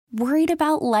Worried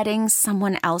about letting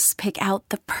someone else pick out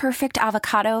the perfect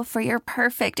avocado for your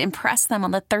perfect impress them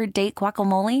on the third date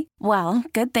guacamole? Well,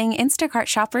 good thing Instacart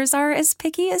shoppers are as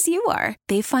picky as you are.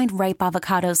 They find ripe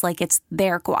avocados like it's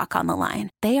their guac on the line.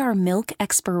 They are milk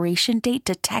expiration date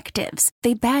detectives.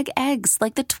 They bag eggs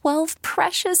like the 12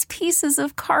 precious pieces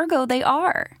of cargo they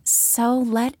are. So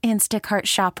let Instacart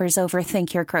shoppers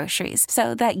overthink your groceries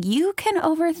so that you can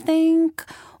overthink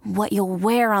what you'll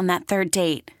wear on that third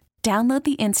date. Download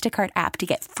the Instacart app to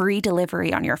get free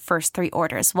delivery on your first 3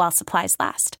 orders while supplies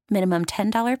last. Minimum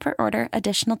 $10 per order.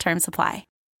 Additional terms apply.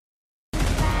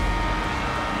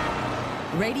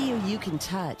 Radio you can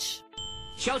touch.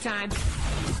 Showtime.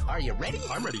 Are you ready?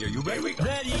 I'm ready. Are you ready?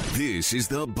 Ready. This is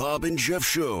the Bob and Jeff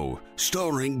Show,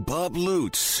 starring Bob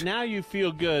Lutz. Now you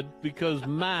feel good because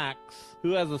Max,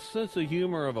 who has a sense of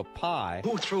humor of a pie.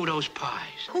 Who threw those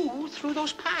pies? Who threw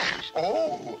those pies?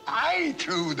 Oh, I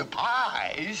threw the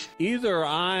pies. Either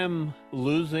I'm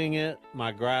losing it,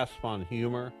 my grasp on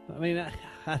humor. I mean,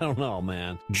 I don't know,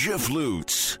 man. Jeff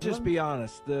Lutz. Just be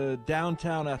honest. The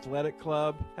Downtown Athletic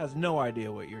Club has no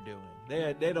idea what you're doing.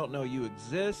 They don't know you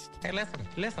exist. Hey, listen.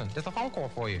 There's a phone call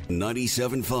for you.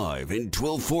 97.5 and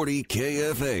 1240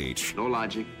 KFH. No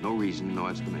logic, no reason, no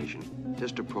explanation.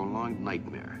 Just a prolonged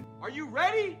nightmare. Are you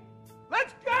ready?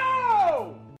 Let's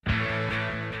go!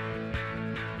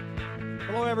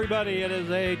 Hello, everybody. It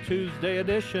is a Tuesday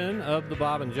edition of the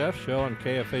Bob and Jeff Show on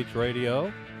KFH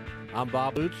Radio. I'm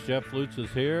Bob Lutz. Jeff Lutz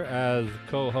is here as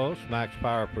co-host. Max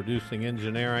Power producing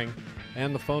engineering.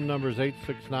 And the phone number is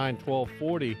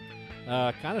 869-1240.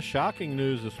 Kind of shocking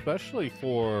news, especially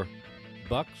for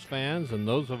Bucks fans and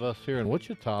those of us here in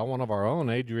Wichita. One of our own,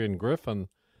 Adrian Griffin,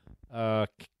 let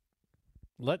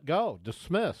go,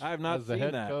 dismissed I have not as the seen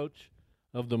head that. coach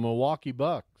of the Milwaukee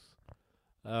Bucks.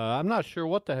 I'm not sure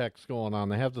what the heck's going on.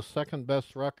 They have the second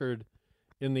best record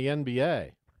in the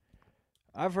NBA.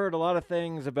 I've heard a lot of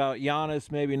things about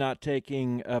Giannis maybe not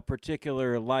taking a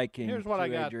particular liking Here's what to I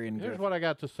got. Adrian Here's Griffin. what I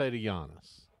got to say to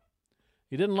Giannis.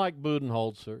 You didn't like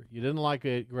Budenholzer. You didn't like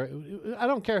it. I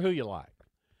don't care who you like.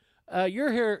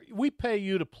 You're here. We pay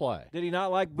you to play. Did he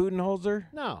not like Budenholzer?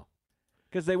 No.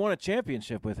 Because they won a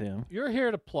championship with him. You're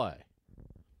here to play.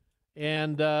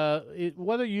 And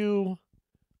whether you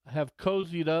have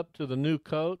cozied up to the new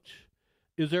coach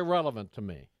is irrelevant to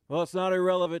me. Well, it's not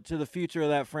irrelevant to the future of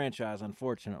that franchise,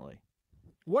 unfortunately.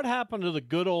 What happened to the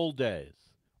good old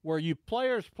days where you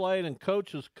players played and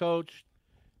coaches coached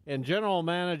and general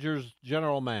managers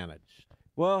general managed?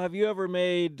 Well, have you ever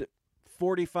made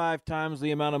 45 times the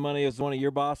amount of money as one of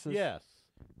your bosses? Yes.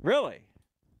 Really?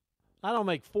 I don't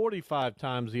make 45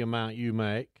 times the amount you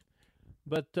make,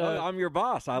 but I'm your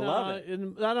boss. I love it.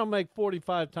 I don't make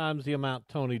 45 times the amount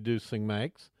Tony Dusing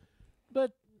makes,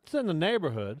 but it's in the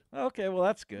neighborhood. Okay, well,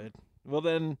 that's good. Well,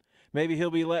 then maybe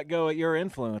he'll be let go at your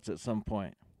influence at some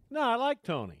point. No, I like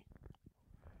Tony.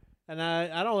 And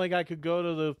I don't think I could go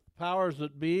to the powers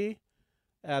that be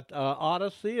at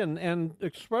Odyssey and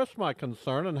express my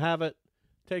concern and have it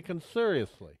taken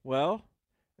seriously. Well,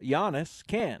 Giannis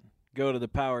can go to the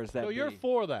powers that So be. you're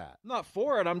for that? I'm not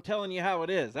for it. I'm telling you how it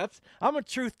is. I'm a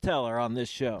truth teller on this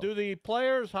show. Do the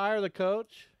players hire the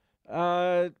coach?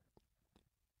 Not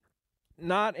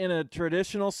in a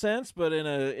traditional sense, but in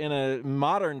a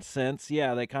modern sense,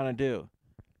 yeah, they kind of do.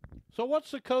 So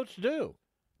what's the coach do?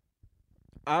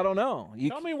 I don't know.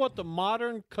 Tell me what the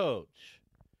modern coach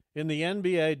in the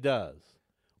NBA does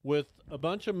with a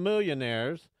bunch of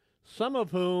millionaires, some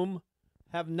of whom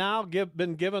have now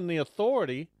been given the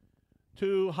authority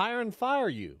to hire and fire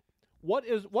you. What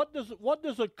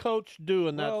does a coach do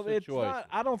in that situation?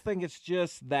 I don't think it's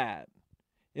just that.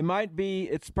 It might be.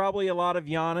 It's probably a lot of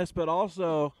Giannis, but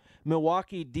also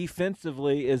Milwaukee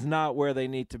defensively is not where they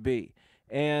need to be.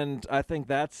 And I think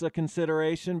that's a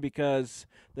consideration because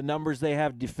the numbers they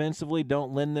have defensively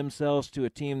don't lend themselves to a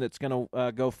team that's going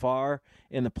to go far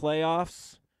in the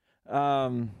playoffs.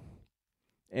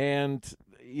 And,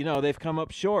 you know, they've come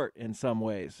up short in some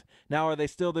ways. Now, are they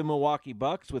still the Milwaukee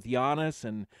Bucks with Giannis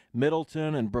and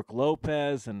Middleton and Brook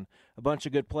Lopez and a bunch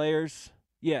of good players?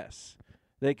 Yes.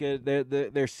 They could.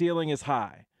 Their ceiling is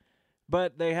high.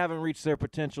 But they haven't reached their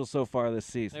potential so far this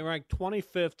season. They ranked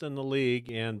 25th in the league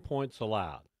in points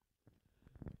allowed,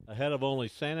 ahead of only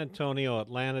San Antonio,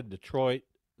 Atlanta, Detroit,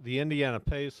 the Indiana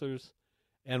Pacers,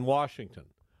 and Washington.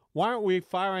 Why aren't we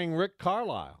firing Rick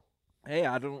Carlisle? Hey,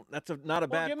 I don't. That's not a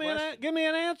bad question. Give me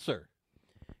an answer.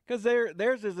 Because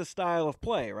theirs is a style of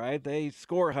play, right? They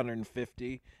score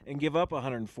 150 and give up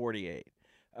 148.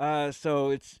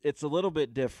 So it's a little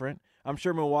bit different. I'm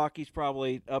sure Milwaukee's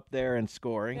probably up there in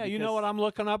scoring. Yeah, you know what I'm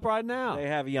looking up right now. They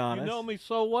have Giannis. You know me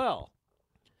so well.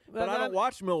 But I don't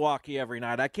watch Milwaukee every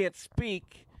night. I can't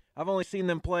speak. I've only seen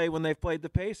them play when they've played the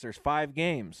Pacers, 5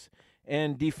 games.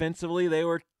 And defensively, they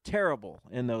were terrible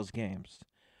in those games.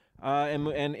 And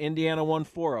Indiana won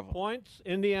 4 of them. Points,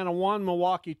 Indiana 1,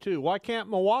 Milwaukee 2. Why can't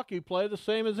Milwaukee play the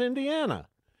same as Indiana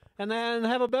and then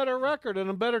have a better record and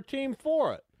a better team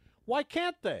for it? Why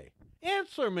can't they?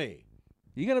 Answer me.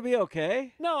 You going to be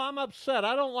okay? No, I'm upset.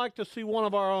 I don't like to see one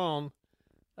of our own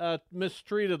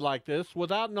mistreated like this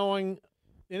without knowing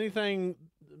anything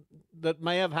that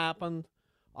may have happened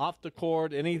off the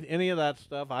court, any of that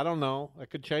stuff. I don't know. I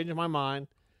could change my mind.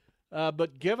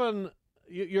 But given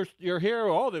you're here,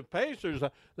 the Pacers,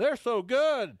 they're so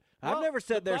good. I've never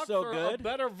said they're so good. A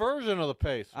better version of the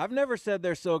Pacers. I've never said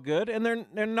they're so good, and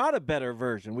they're not a better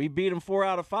version. We beat them 4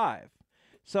 out of 5.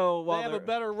 So while they have a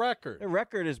better record. Their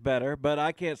record is better, but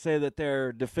I can't say that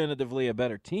they're definitively a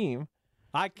better team.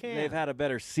 I can. They've had a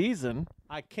better season.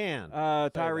 I can.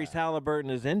 Tyrese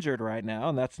Halliburton is injured right now,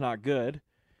 and that's not good.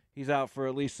 He's out for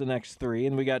at least the next 3,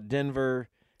 and we got Denver.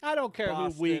 I don't care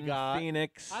Boston, who we got.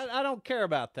 Phoenix. I don't care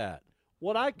about that.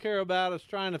 What I care about is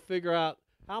trying to figure out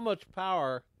how much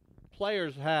power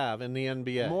players have in the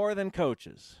NBA. More than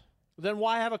coaches. Then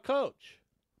why have a coach?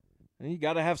 You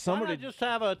got to have somebody. Why not just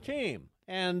have a team?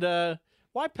 And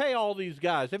why pay all these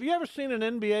guys? Have you ever seen an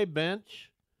NBA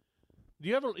bench? Do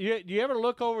you ever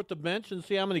look over at the bench and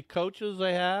see how many coaches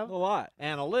they have? A lot.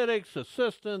 Analytics,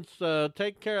 assistants,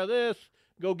 take care of this,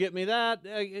 go get me that.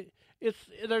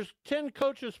 There's 10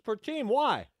 coaches per team.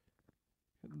 Why?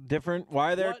 Different.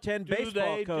 Why are there What 10 do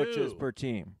baseball they coaches do? per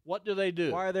team? What do they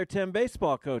do? Why are there 10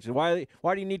 baseball coaches? Why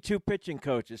do you need 2 pitching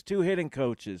coaches, 2 hitting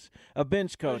coaches, a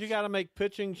bench coach? Because you got to make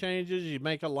pitching changes. You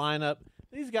make a lineup.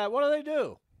 These guys, what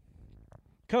do?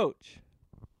 Coach.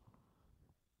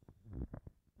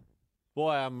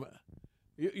 Boy,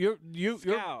 you're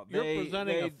Scout.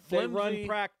 presenting a flimsy. They run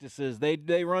practices.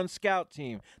 They run scout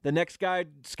team. The next guy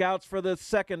scouts for the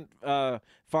second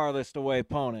farthest away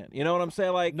opponent. You know what I'm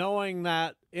saying? Like knowing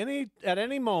that at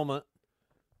any moment,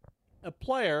 a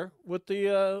player with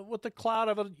the cloud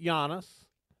of a Giannis,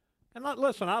 and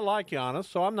listen, I like Giannis,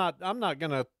 so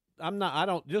I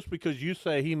don't just because you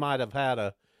say he might have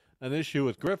had an issue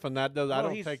with Griffin, I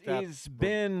don't take that. He's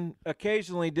been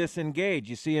occasionally disengaged.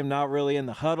 You see him not really in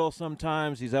the huddle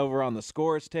sometimes. He's over on the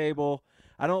scores table.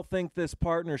 I don't think this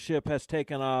partnership has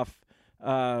taken off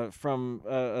from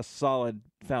a solid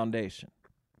foundation.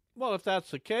 Well, if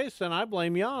that's the case, then I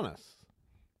blame Giannis.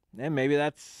 And maybe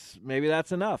that's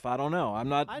enough. I don't know.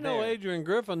 I know Adrian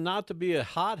Griffin not to be a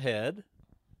hothead,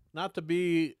 not to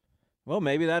be. Well,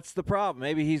 maybe that's the problem.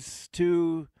 Maybe he's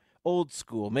too old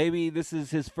school. Maybe this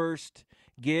is his first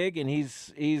gig and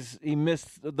he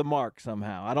missed the mark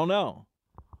somehow. I don't know.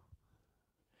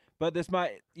 But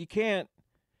you can't.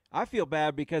 I feel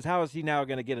bad because how is he now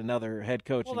going to get another head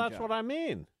coaching Well, that's job? what I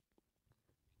mean.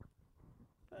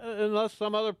 Unless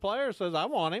some other player says, I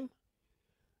want him.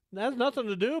 That has nothing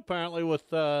to do, apparently,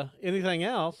 with anything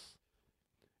else.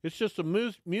 It's just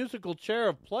a musical chair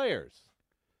of players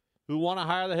who want to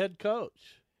hire the head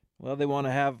coach. Well, they want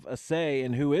to have a say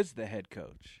in who is the head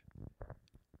coach.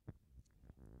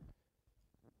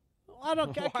 I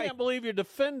can't believe you're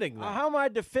defending that. How am I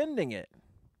defending it?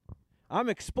 I'm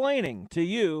explaining to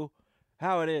you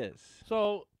how it is.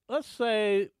 So let's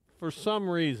say for some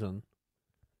reason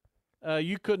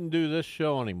you couldn't do this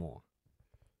show anymore.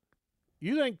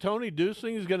 You think Tony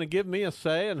Dusing is going to give me a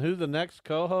say in who the next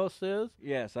co-host is?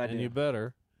 Yes, I do. And you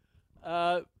better.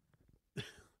 So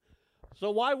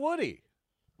why would he?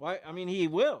 Why? I mean, he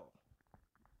will.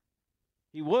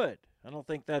 He would. I don't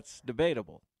think that's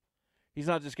debatable. He's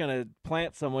not just going to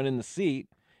plant someone in the seat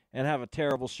and have a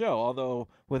terrible show, although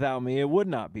without me it would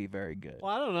not be very good.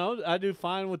 Well, I don't know. I do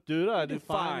fine with Duda. I do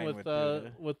fine with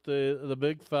the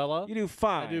big fella. You do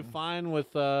fine. I do fine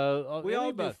with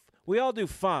we all do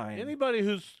fine. Anybody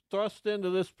who's thrust into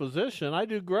this position, I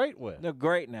do great with. They're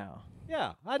great now.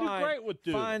 Yeah, I do great with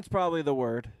Duda. Fine's probably the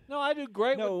word. No, I do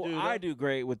great with Duda. No, I do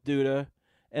great with Duda.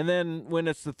 And then when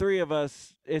it's the 3 of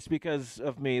us, it's because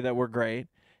of me that we're great.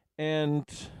 And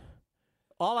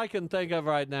all I can think of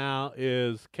right now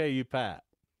is KU Pat.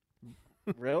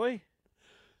 Really?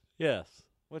 Yes.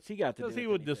 What's he got to do with Because he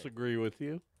would anything? disagree with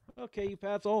you. Okay,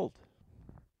 Pat's old.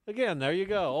 Again, there you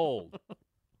go, old.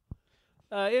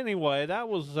 Anyway, that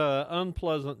was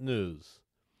unpleasant news.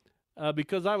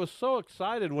 Because I was so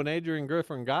excited when Adrian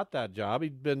Griffin got that job.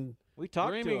 He'd been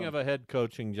dreaming of a head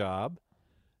coaching job.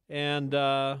 And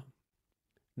now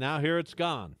here it's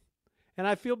gone. And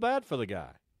I feel bad for the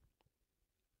guy.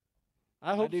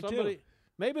 I hope somebody,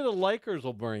 maybe the Lakers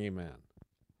will bring him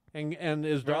in. And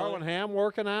is Darvin Ham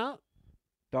working out?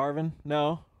 Darvin?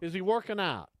 No. Is he working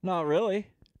out? Not really.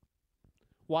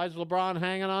 Why is LeBron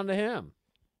hanging on to him?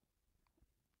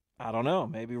 I don't know.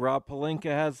 Maybe Rob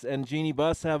Pelinka and Jeannie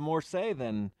Buss have more say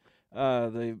than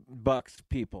the Bucks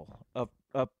people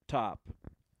up top.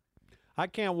 I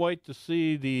can't wait to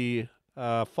see the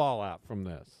fallout from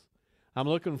this. I'm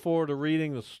looking forward to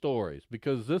reading the stories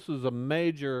because this is a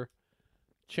major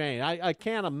change. I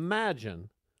can't imagine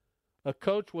a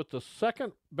coach with the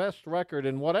second best record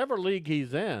in whatever league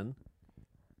he's in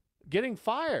getting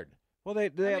fired. Well, they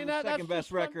have the second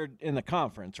best record in the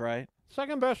conference, right?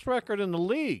 Second best record in the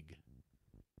league.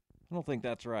 I don't think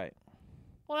that's right.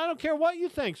 Well, I don't care what you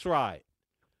think's right.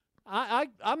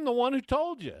 I'm the one who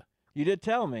told you. You did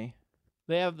tell me.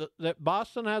 They have that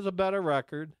Boston has a better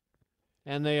record,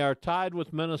 and they are tied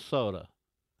with Minnesota.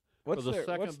 What's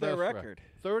their record?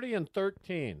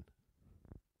 30-13.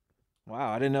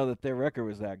 Wow, I didn't know that their record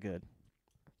was that good.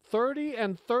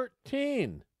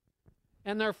 30-13,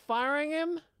 and they're firing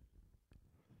him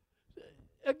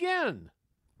again.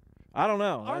 I don't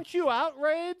know. Aren't you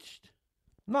outraged?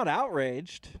 I'm not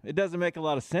outraged. It doesn't make a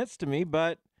lot of sense to me,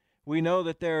 but we know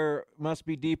that there must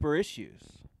be deeper issues.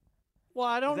 Well,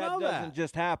 I don't know that. That doesn't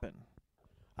just happen.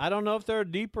 I don't know if there are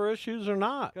deeper issues or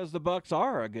not. Because the Bucks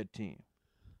are a good team.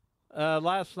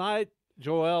 Last night,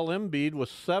 Joel Embiid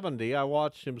was 70. I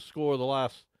watched him score the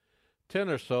last 10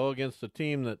 or so against a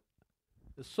team that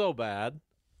is so bad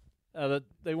that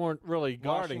they weren't really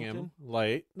guarding him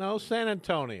late. No, San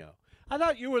Antonio. I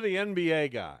thought you were the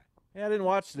NBA guy. Yeah, I didn't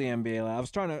watch the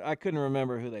NBA. I couldn't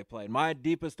remember who they played. My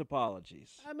deepest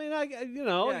apologies. I mean, Yeah,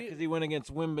 because he went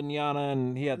against Wembanyama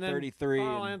and he had 33.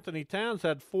 Karl Anthony Towns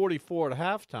had 44 at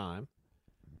halftime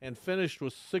and finished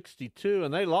with 62,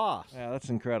 and they lost. Yeah, that's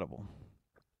incredible.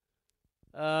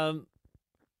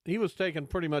 He was taking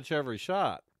pretty much every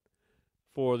shot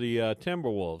for the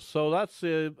Timberwolves. So that's,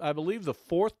 I believe, the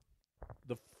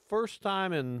first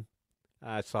time in,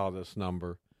 I saw this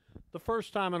number, the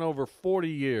first time in over 40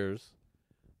 years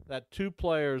that two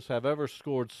players have ever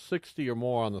scored 60 or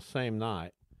more on the same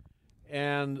night,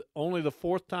 and only the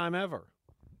fourth time ever.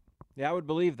 Yeah, I would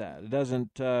believe that.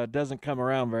 It doesn't come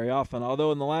around very often,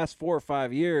 although in the last 4 or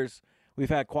 5 years, we've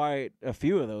had quite a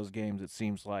few of those games, it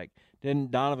seems like.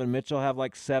 Didn't Donovan Mitchell have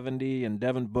like 70 and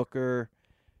Devin Booker?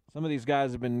 Some of these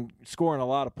guys have been scoring a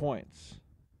lot of points.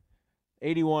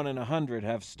 81 and 100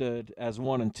 have stood as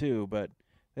 1 and 2, but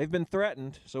they've been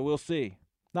threatened, so we'll see.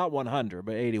 Not 100,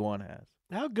 but 81 has.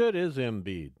 How good is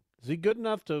Embiid? Is he good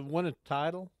enough to win a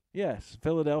title? Yes,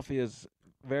 Philadelphia is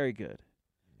very good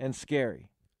and scary.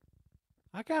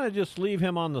 I kind of just leave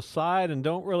him on the side and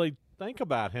don't really think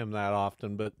about him that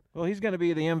often. But well, he's going to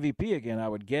be the MVP again, I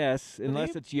would guess,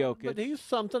 unless it's Jokic. But he's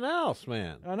something else,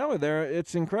 man. I know.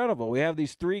 It's incredible. We have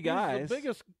these three guys. He's the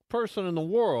biggest person in the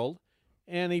world,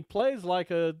 and he plays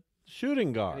like a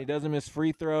shooting guard. And he doesn't miss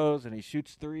free throws, and he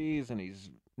shoots threes, and he's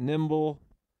nimble.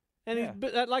 And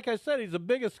he's, like I said, he's the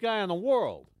biggest guy in the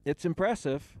world. It's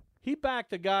impressive. He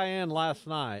backed a guy in last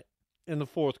night in the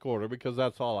fourth quarter because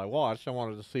that's all I watched. I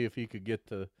wanted to see if he could get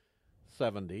to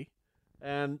 70.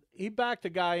 And he backed a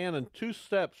guy in 2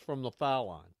 steps from the foul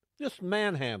line. Just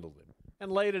manhandled him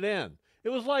and laid it in. It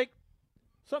was like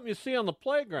something you see on the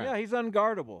playground. Yeah, he's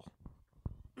unguardable.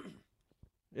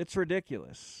 It's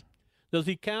ridiculous. Does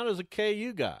he count as a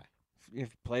KU guy?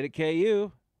 If he played at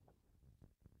KU.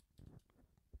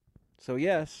 So,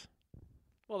 yes.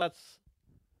 Well,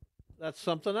 that's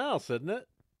something else, isn't it?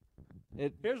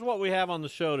 Here's what we have on the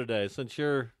show today, since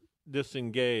you're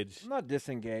disengaged. I'm not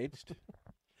disengaged.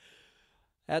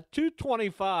 At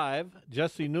 2:25,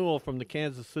 Jesse Newell from the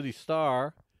Kansas City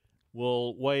Star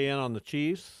will weigh in on the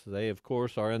Chiefs. They, of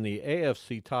course, are in the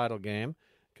AFC title game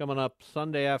coming up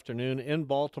Sunday afternoon in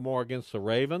Baltimore against the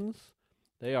Ravens.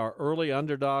 They are early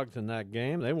underdogs in that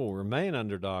game. They will remain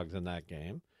underdogs in that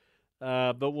game.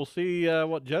 But we'll see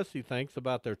what Jesse thinks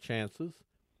about their chances.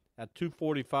 At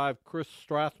 2:45, Chris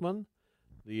Strathman,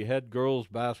 the head girls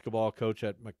basketball coach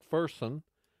at McPherson,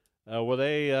 where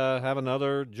they have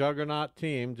another juggernaut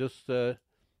team. Just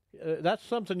that's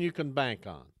something you can bank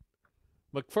on.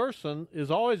 McPherson is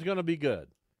always going to be good.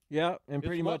 Yeah, and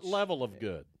pretty much level of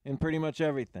good in pretty much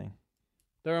everything.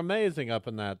 They're amazing up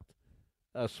in that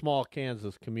small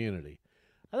Kansas community.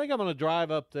 I think I'm going to drive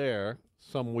up there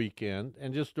some weekend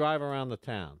and just drive around the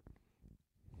town.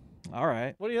 All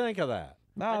right. What do you think of that?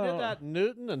 No, I did that in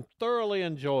Newton and thoroughly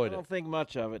enjoyed it. I don't think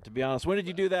much of it, to be honest. When did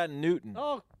you do that in Newton?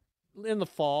 Oh, in the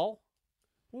fall.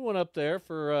 We went up there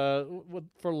for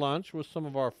lunch with some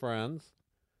of our friends.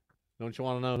 Don't you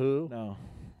want to know who? No.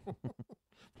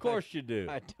 Of course you do.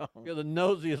 I don't. You're the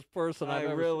nosiest person I've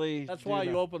ever seen. That's why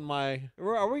you opened my...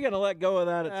 Are we going to let go of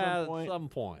that at some point? At some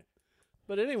point.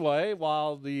 But anyway,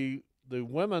 while the the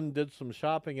women did some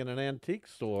shopping in an antique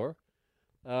store.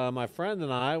 My friend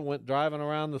and I went driving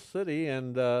around the city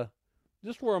and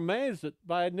just were amazed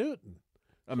by Newton.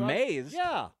 Amazed?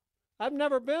 Yeah. I've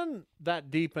never been that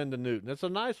deep into Newton. It's a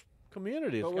nice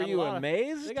community. But were you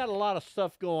amazed? They got a lot of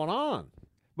stuff going on.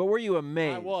 But were you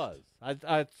amazed? I was.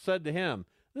 I said to him,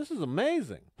 "This is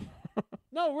amazing."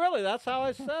 No, really, that's how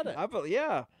I said it.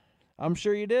 Yeah, I'm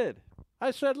sure you did.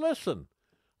 I said, "Listen,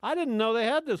 I didn't know they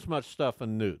had this much stuff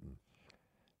in Newton."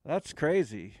 That's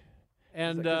crazy.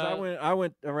 And I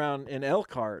went around in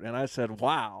Elkhart, and I said,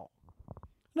 "Wow."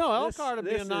 No, Elkhart would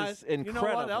be a nice. Incredible. You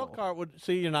know what? Elkhart would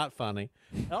see. You're not funny.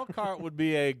 Elkhart would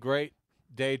be a great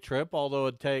day trip, although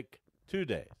it'd take 2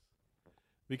 days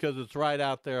because it's right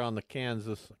out there on the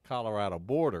Kansas-Colorado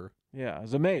border. Yeah, it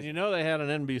was amazing. And you know they had an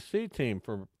NBC team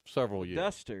for several years.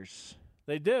 Dusters.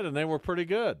 They did, and they were pretty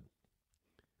good.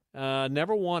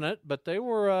 Never won it, but they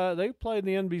were. They played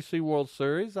in the NBC World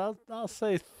Series. I'll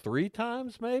say 3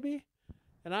 times maybe,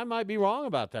 and I might be wrong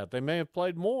about that. They may have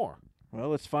played more. Well,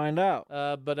 let's find out.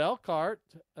 But Elkhart,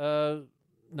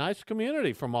 nice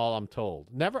community from all I'm told.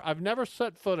 I've never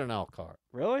set foot in Elkhart.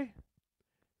 Really?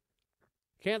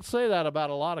 Can't say that about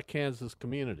a lot of Kansas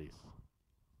communities.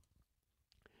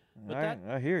 But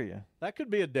I hear you. That could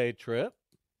be a day trip.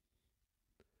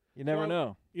 You never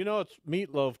know. You know, it's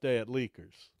Meatloaf Day at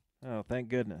Leakers. Oh, thank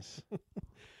goodness.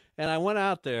 And I went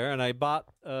out there and I bought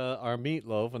our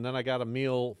meatloaf, and then I got a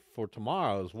meal for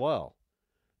tomorrow as well.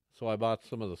 So I bought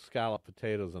some of the scalloped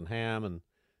potatoes and ham and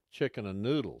chicken and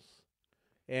noodles.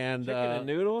 And chicken and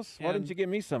noodles? Why didn't you give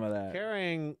me some of that?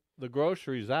 Carrying the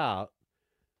groceries out,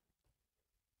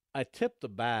 I tipped the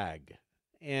bag,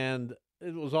 and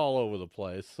it was all over the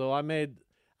place. So I made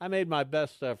my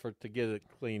best effort to get it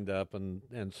cleaned up and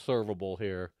servable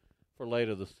here for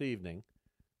later this evening.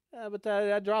 But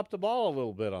I dropped the ball a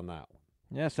little bit on that one.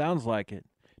 Yeah, sounds like it.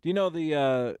 Do you know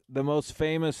the most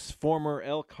famous former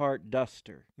Elkhart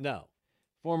duster? No.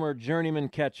 Former journeyman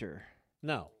catcher?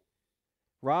 No.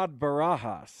 Rod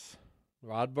Barajas.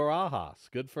 Rod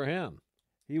Barajas. Good for him.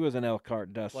 He was an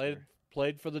Elkhart duster.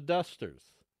 Played for the Dusters.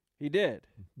 He did.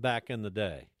 Back in the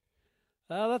day.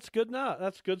 That's good now.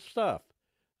 That's good stuff.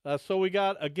 So we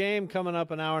got a game coming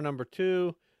up in hour number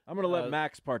 2. I'm going to let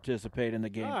Max participate in the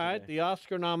game. All right. Today. The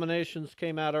Oscar nominations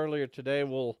came out earlier today.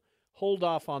 We'll hold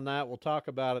off on that. We'll talk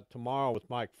about it tomorrow with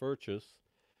Mike Furchess.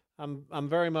 I'm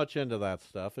very much into that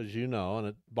stuff, as you know, and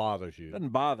it bothers you. Doesn't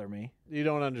bother me. You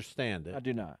don't understand it. I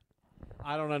do not.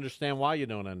 I don't understand why you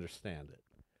don't understand it.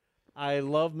 I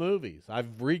love movies.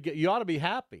 You ought to be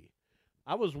happy.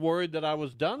 I was worried that I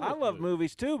was done with I love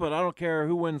movies too, but I don't care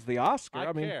who wins the Oscar.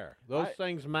 I mean, care. Those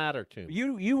things matter to me.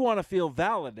 You want to feel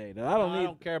validated. I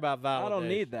don't care about validation. I don't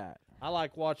need that. I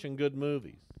like watching good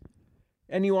movies.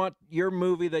 And you want your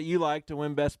movie that you like to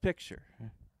win Best Picture.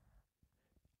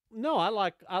 No, I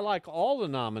like all the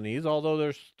nominees, although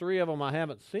there's 3 of them I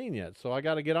haven't seen yet, so I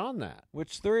got to get on that.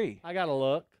 Which 3? I got to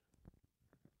look.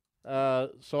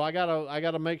 So I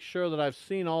gotta make sure that I've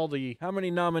seen all the. How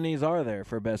many nominees are there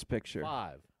for Best Picture?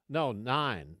 5. No,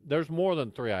 9. There's more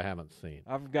than 3 I haven't seen.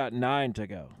 I've got 9 to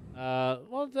go.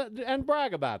 And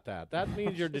brag about that. That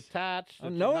means you're detached.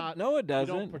 No, it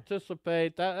doesn't. You don't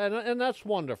participate. And that's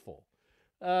wonderful.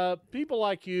 People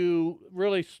like you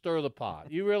really stir the pot.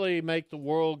 You really make the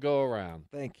world go around.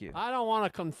 Thank you. I don't want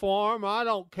to conform. I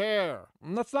don't care.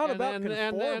 And that's not about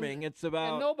conforming. It's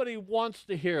about... And nobody wants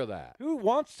to hear that. Who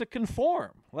wants to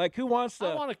conform? Like, who wants to...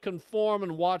 I want to conform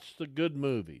and watch the good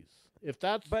movies.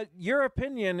 But your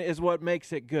opinion is what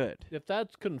makes it good. If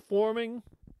that's conforming,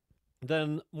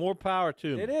 then more power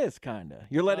to me. It is, kind of.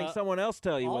 You're letting someone else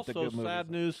tell you what the good movies movies are. Also, sad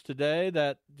are. news today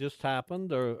that just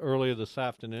happened earlier this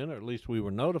afternoon, or at least we were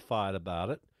notified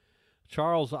about it.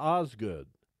 Charles Osgood,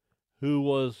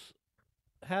 who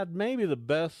had maybe the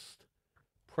best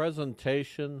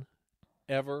presentation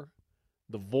ever,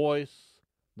 the voice,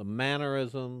 the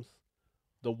mannerisms,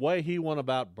 the way he went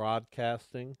about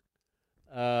broadcasting.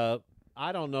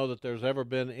 I don't know that there's ever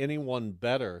been anyone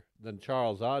better than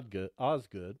Charles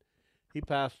Osgood. He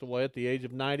passed away at the age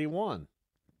of 91.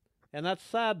 And that's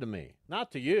sad to me.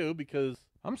 Not to you, because...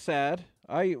 I'm sad.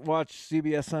 I watch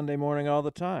CBS Sunday Morning all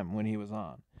the time when he was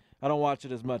on. I don't watch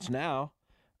it as much now,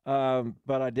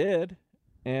 but I did,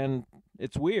 and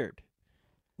it's weird.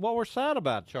 Well, we're sad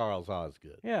about Charles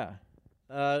Osgood. Yeah.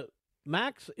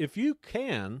 Max, if you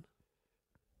can,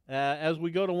 as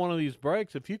we go to one of these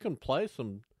breaks, if you can play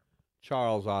some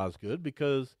Charles Osgood,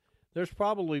 because... There's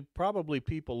probably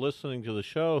people listening to the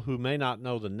show who may not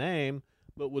know the name,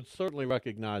 but would certainly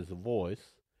recognize the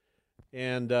voice.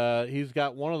 And he's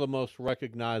got one of the most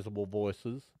recognizable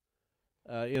voices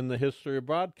in the history of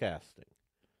broadcasting.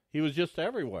 He was just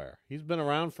everywhere. He's been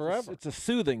around forever. It's a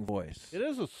soothing voice. It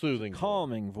is a soothing,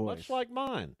 calming voice. Much like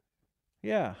mine.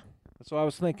 Yeah, that's what I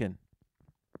was thinking.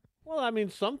 Well, I mean,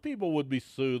 some people would be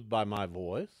soothed by my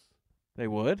voice. They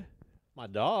would? My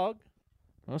dog.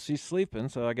 Well, she's sleeping,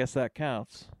 so I guess that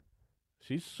counts.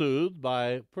 She's soothed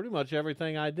by pretty much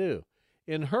everything I do.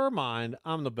 In her mind,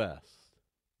 I'm the best.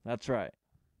 That's right.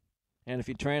 And if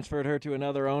you transferred her to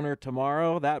another owner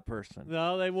tomorrow, that person.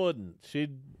 No, they wouldn't.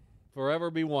 She'd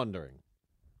forever be wondering,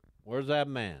 where's that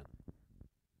man?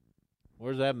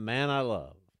 Where's that man I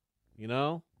love? You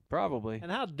know? Probably. And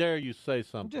how dare you say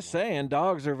something? I'm just saying,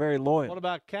 dogs are very loyal. What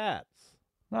about cats?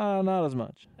 No, not as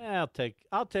much. Yeah,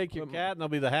 I'll take your cat, and they'll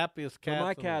be the happiest cats. Well,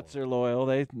 my cats are loyal.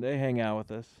 They hang out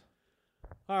with us.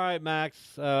 All right,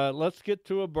 Max. Let's get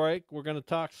to a break. We're going to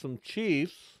talk some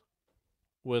Chiefs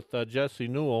with Jesse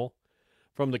Newell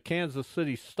from the Kansas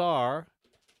City Star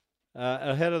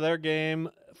ahead of their game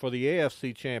for the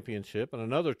AFC Championship and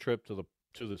another trip to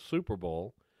the Super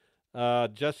Bowl.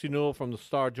 Jesse Newell from the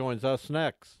Star joins us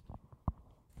next.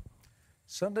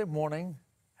 Sunday morning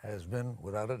has been,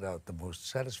 without a doubt, the most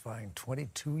satisfying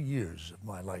 22 years of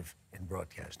my life in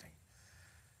broadcasting.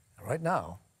 And right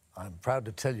now, I'm proud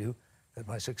to tell you that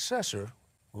my successor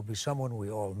will be someone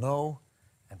we all know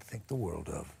and think the world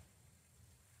of.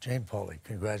 Jane Pauley,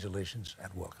 congratulations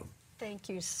and welcome. Thank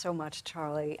you so much,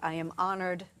 Charlie. I am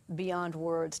honored beyond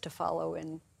words to follow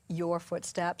in your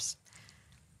footsteps.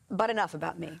 But enough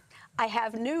about me. I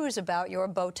have news about your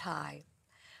bow tie.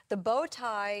 The bow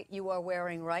tie you are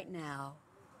wearing right now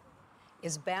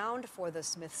is bound for the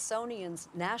Smithsonian's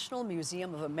National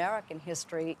Museum of American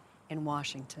History in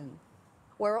Washington,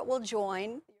 where it will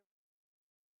join.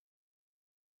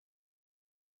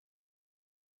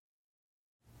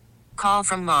 Call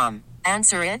from mom.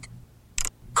 Answer it.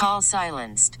 Call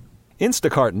silenced.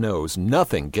 Instacart knows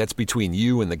nothing gets between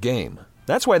you and the game.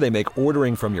 That's why they make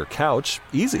ordering from your couch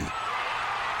easy.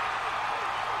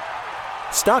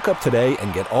 Stock up today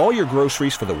and get all your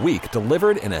groceries for the week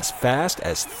delivered in as fast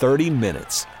as 30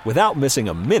 minutes without missing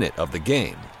a minute of the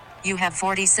game. You have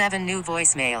 47 new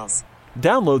voicemails.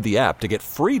 Download the app to get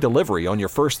free delivery on your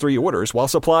first 3 orders while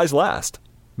supplies last.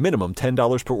 Minimum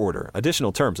 $10 per order.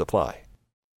 Additional terms apply.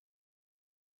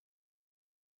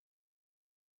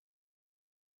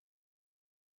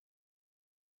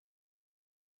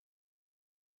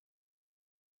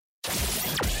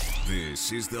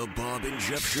 This is the Bob and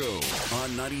Jeff Show on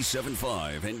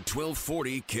 97.5 and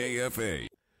 1240 KFA.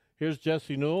 Here's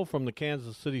Jesse Newell from the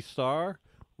Kansas City Star.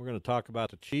 We're going to talk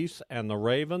about the Chiefs and the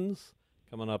Ravens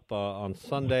coming up on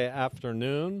Sunday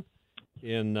afternoon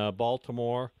in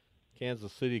Baltimore.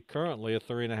 Kansas City currently a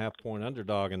 3.5-point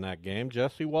underdog in that game.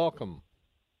 Jesse, welcome.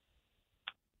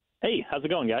 Hey, how's it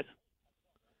going, guys?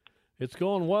 It's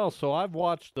going well. So I've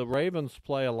watched the Ravens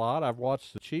play a lot. I've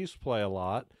watched the Chiefs play a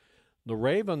lot. The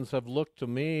Ravens have looked to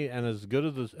me, and as good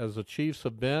as the Chiefs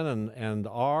have been and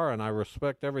are, and I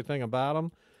respect everything about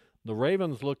them, the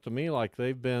Ravens look to me like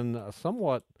they've been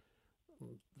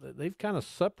they've kind of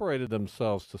separated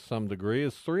themselves to some degree.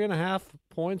 Is 3.5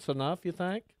 points enough, you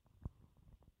think?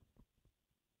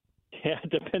 Yeah,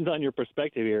 it depends on your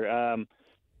perspective here. To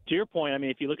your point, I mean,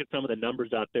 if you look at some of the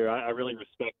numbers out there, I really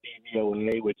respect the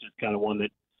DVOA, which is kind of one that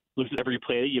looks at every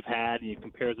play that you've had and it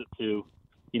compares it to,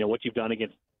 what you've done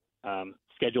against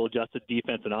schedule-adjusted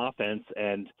defense and offense.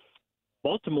 And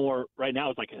Baltimore right now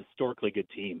is like a historically good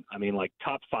team. I mean, like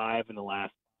top 5 in the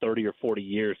last 30 or 40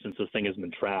 years since this thing has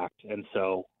been tracked. And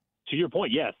so, to your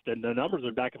point, yes, the numbers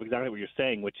are back up exactly what you're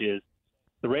saying, which is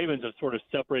the Ravens have sort of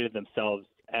separated themselves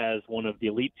as one of the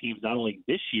elite teams, not only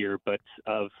this year, but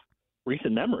of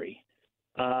recent memory.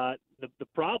 The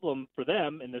problem for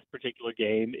them in this particular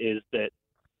game is that,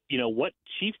 what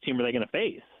Chiefs team are they going to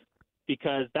face?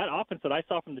 Because that offense that I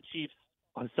saw from the Chiefs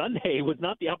on Sunday was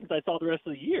not the offense I saw the rest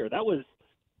of the year. That was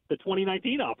the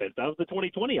 2019 offense. That was the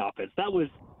 2020 offense. That was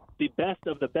the best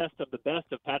of the best of the best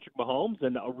of Patrick Mahomes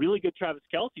and a really good Travis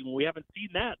Kelce when we haven't seen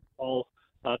that all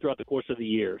throughout the course of the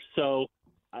year. So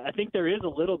I think there is a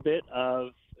little bit of,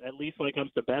 at least when it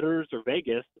comes to bettors or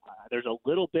Vegas, there's a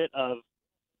little bit of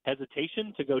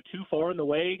hesitation to go too far in the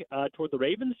way toward the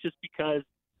Ravens just because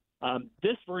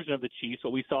this version of the Chiefs,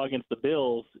 what we saw against the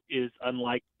Bills, is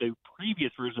unlike the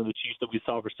previous version of the Chiefs that we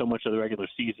saw for so much of the regular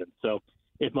season. So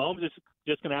if Mahomes is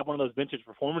just going to have one of those vintage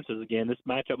performances again, this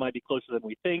matchup might be closer than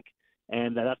we think,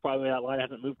 and that's probably why that line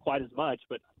hasn't moved quite as much.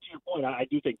 But to your point, I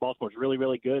do think Baltimore's really,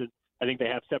 really good. I think they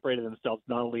have separated themselves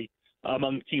not only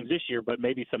among teams this year, but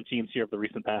maybe some teams here of the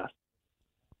recent past.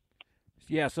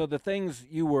 Yeah, so the things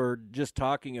you were just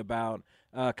talking about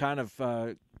kind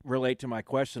of relate to my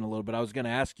question a little bit. I was going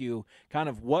to ask you kind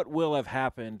of what will have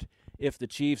happened if the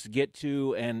Chiefs get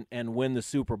to and win the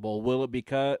Super Bowl? Will it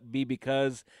be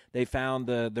because they found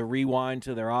the rewind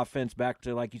to their offense back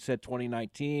to, like you said,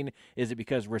 2019? Is it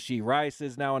because Rashee Rice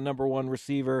is now a number one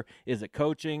receiver? Is it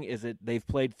coaching? Is it they've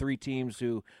played three teams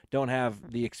who don't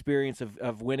have the experience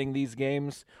of winning these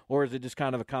games? Or is it just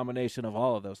kind of a combination of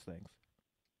all of those things?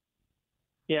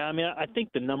 Yeah, I mean, I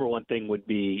think the number one thing would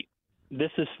be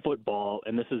this is football,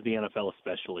 and this is the NFL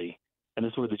especially, and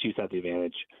this is where the Chiefs have the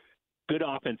advantage. Good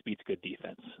offense beats good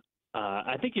defense.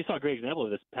 I think you saw a great example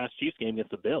of this past Chiefs game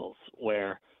against the Bills,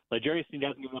 where L'Jarius Sneed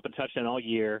hasn't given up a touchdown all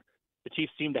year. The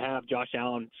Chiefs seem to have Josh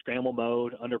Allen scramble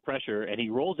mode under pressure, and he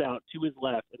rolls out to his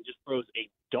left and just throws a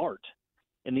dart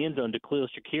in the end zone to Khalil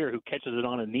Shakir, who catches it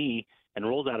on a knee and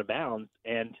rolls out of bounds,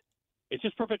 and it's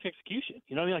just perfect execution.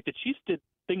 You know what I mean? Like, the Chiefs did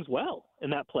things well in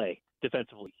that play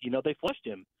defensively. You know, they flushed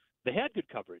him. They had good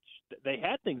coverage. They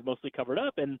had things mostly covered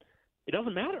up, and it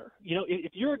doesn't matter. You know,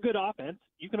 if you're a good offense,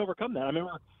 you can overcome that. I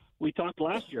remember we talked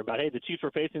last year about, hey, the Chiefs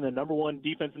were facing the number one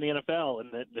defense in the NFL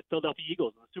and the Philadelphia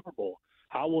Eagles in the Super Bowl.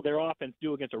 How will their offense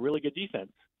do against a really good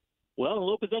defense? Well, in a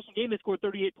low-possession game, they scored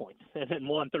 38 points and then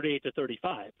won 38-35.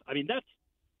 I mean,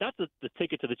 that's the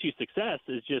ticket to the Chiefs' success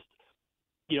is just,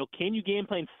 you know, can you game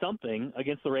plan something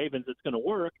against the Ravens that's going to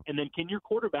work, and then can your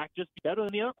quarterback just be better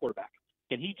than the other quarterback?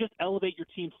 Can he just elevate your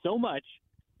team so much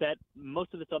that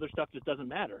most of this other stuff just doesn't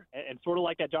matter? And sort of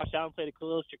like that Josh Allen play to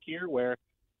Khalil Shakir, where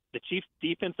the Chiefs'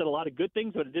 defense did a lot of good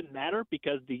things, but it didn't matter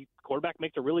because the quarterback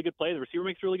makes a really good play, the receiver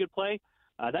makes a really good play.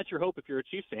 That's your hope if you're a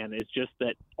Chiefs fan, is just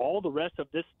that all the rest of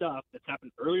this stuff that's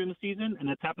happened earlier in the season and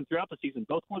that's happened throughout the season,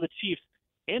 both for the Chiefs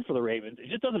and for the Ravens, it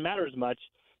just doesn't matter as much,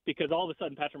 because all of a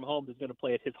sudden Patrick Mahomes is going to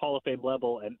play at his Hall of Fame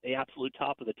level and the absolute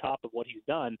top of the top of what he's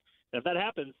done. And if that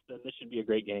happens, then this should be a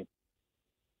great game.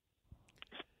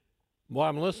 Well,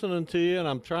 I'm listening to you, and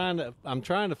I'm trying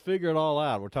to figure it all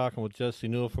out. We're talking with Jesse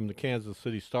Newell from the Kansas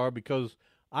City Star, because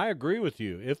I agree with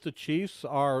you. If the Chiefs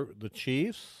are the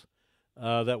Chiefs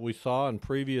that we saw in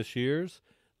previous years,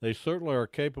 they certainly are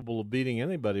capable of beating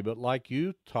anybody. But like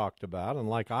you talked about, and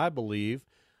like I believe,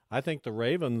 I think the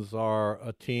Ravens are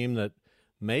a team that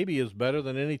maybe is better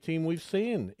than any team we've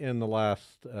seen in the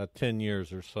last 10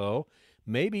 years or so,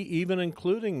 maybe even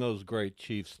including those great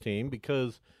Chiefs team,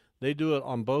 because they do it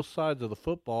on both sides of the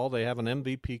football. They have an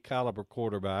MVP caliber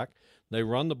quarterback. They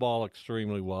run the ball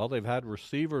extremely well. They've had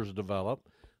receivers develop.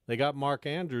 They got Mark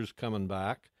Andrews coming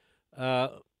back.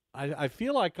 I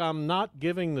feel like I'm not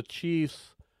giving the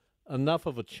Chiefs enough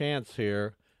of a chance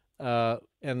here,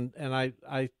 and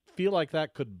I feel like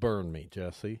that could burn me,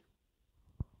 Jesse.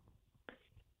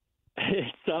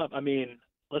 It's tough. I mean,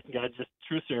 listen, guys, just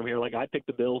true serum here. Like, I picked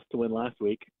the Bills to win last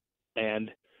week, and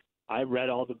I read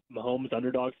all the Mahomes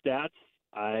underdog stats.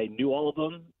 I knew all of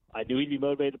them. I knew he'd be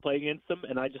motivated to play against them,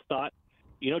 and I just thought,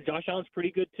 you know, Josh Allen's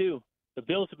pretty good too. The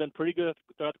Bills have been pretty good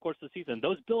throughout the course of the season.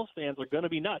 Those Bills fans are going to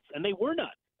be nuts, and they were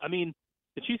nuts. I mean,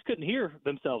 the Chiefs couldn't hear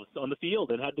themselves on the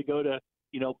field and had to go to,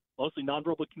 you know, mostly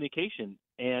nonverbal communication.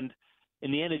 And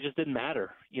in the end, it just didn't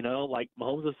matter. You know, like,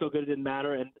 Mahomes was so good it didn't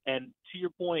matter. And to your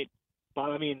point,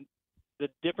 Bob, I mean, the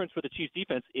difference for the Chiefs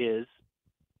defense is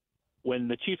when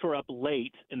the Chiefs were up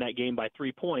late in that game by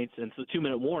 3 points, and it's a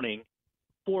 2-minute warning,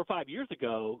 4 or 5 years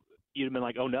ago, you'd have been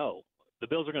like, oh, no, the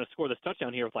Bills are going to score this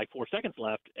touchdown here with like 4 seconds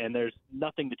left, and there's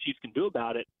nothing the Chiefs can do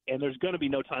about it, and there's going to be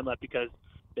no time left because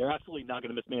they're absolutely not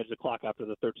going to mismanage the clock after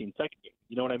the 13-second game.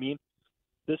 You know what I mean?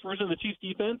 This version of the Chiefs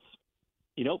defense,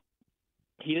 you know,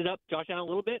 heated up Josh Allen a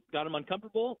little bit, got him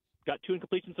uncomfortable, got 2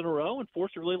 incompletions in a row, and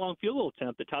forced a really long field goal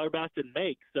attempt that Tyler Bass didn't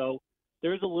make. So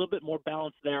there's a little bit more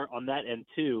balance there on that end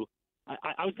too.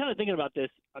 I was kind of thinking about this.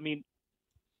 I mean,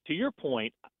 to your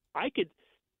point, I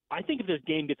think if this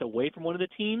game gets away from one of the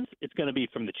teams, it's going to be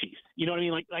from the Chiefs. You know what I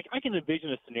mean? Like I can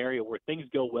envision a scenario where things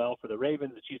go well for the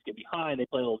Ravens, the Chiefs get behind, they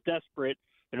play a little desperate,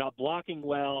 they're not blocking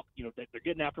well, you know, they're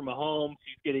getting after Mahomes,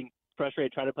 he's getting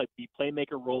frustrated, trying to play the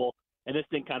playmaker role, and this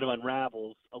thing kind of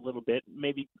unravels a little bit,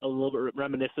 maybe a little bit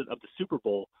reminiscent of the Super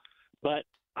Bowl. But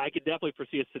I could definitely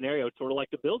foresee a scenario sort of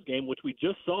like the Bills game, which we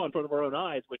just saw in front of our own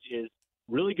eyes, which is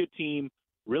really good team,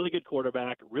 really good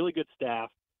quarterback, really good staff,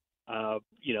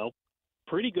 you know,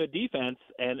 pretty good defense,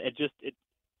 and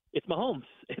it's Mahomes.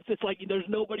 It's like there's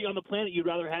nobody on the planet you'd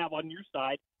rather have on your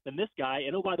side than this guy.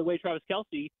 And, oh, by the way, Travis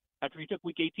Kelce, after he took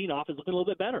Week 18 off, is looking a little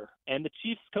bit better. And the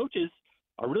Chiefs coaches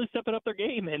are really stepping up their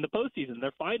game in the postseason.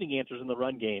 They're finding answers in the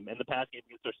run game and the pass game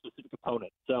against their specific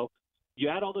opponent. So you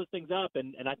add all those things up,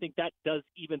 and I think that does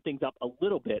even things up a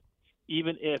little bit,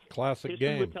 even if classic history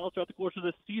game would tell us throughout the course of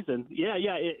this season.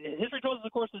 History tells us the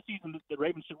course of the season that the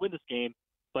Ravens should win this game,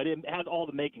 but it has all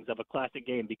the makings of a classic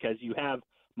game because you have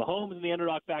Mahomes and the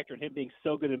underdog factor and him being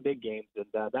so good in big games, and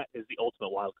that is the ultimate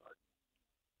wild card.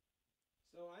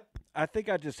 I think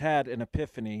I just had an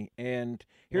epiphany, and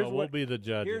here's we'll be the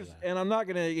judge of that. And I'm not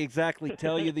going to exactly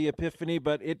tell you the epiphany,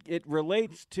 but it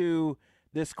relates to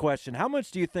this question. How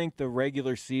much do you think the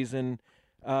regular season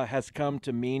has come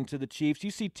to mean to the Chiefs?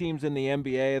 You see teams in the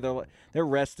NBA, they're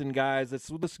resting guys.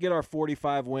 Let's get our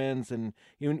 45 wins, and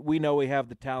we know we have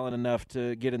the talent enough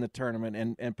to get in the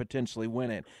tournament and potentially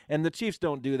win it. And the Chiefs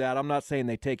don't do that. I'm not saying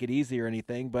they take it easy or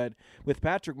anything, but with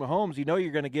Patrick Mahomes, you know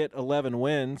you're going to get 11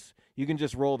 wins. You can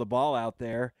just roll the ball out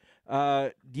there.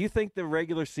 Do you think the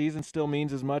regular season still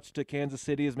means as much to Kansas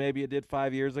City as maybe it did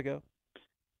 5 years ago?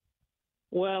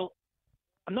 Well,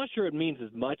 I'm not sure it means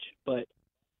as much, but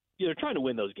they're trying to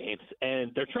win those games,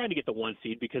 and they're trying to get the 1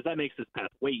 seed because that makes this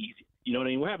path way easier. You know what I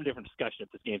mean? We're having a different discussion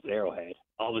if this game's at Arrowhead.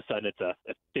 All of a sudden, it's a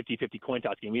 50-50 coin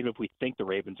toss game, even if we think the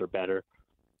Ravens are better.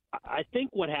 I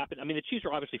think what happened, the Chiefs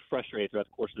are obviously frustrated throughout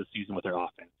the course of the season with their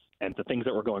offense and the things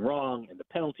that were going wrong and the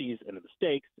penalties and the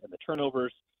mistakes and the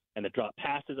turnovers and the drop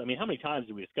passes. How many times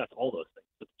do we discuss all those things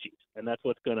with the Chiefs? And that's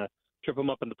what's going to trip them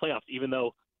up in the playoffs, even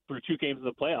though through 2 games of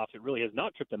the playoffs, it really has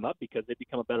not tripped them up because they've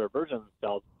become a better version of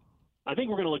themselves. I think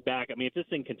we're going to look back. If this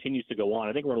thing continues to go on,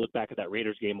 I think we're going to look back at that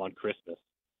Raiders game on Christmas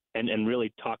and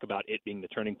really talk about it being the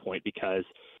turning point because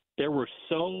there were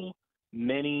so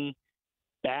many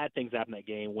bad things happen in that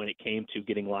game when it came to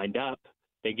getting lined up.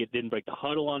 They didn't break the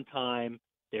huddle on time.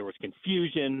 There was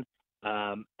confusion.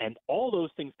 And all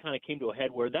those things kind of came to a head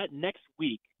where that next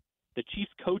week, the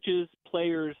Chiefs coaches,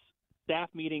 players, staff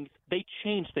meetings, they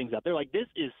changed things up. They're like, this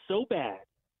is so bad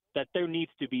that there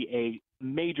needs to be a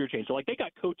major change. So, they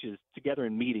got coaches together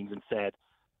in meetings and said,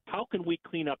 how can we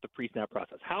clean up the pre-snap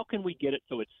process? How can we get it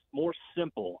so it's more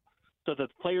simple so that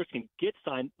the players can get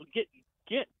signed,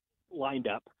 get lined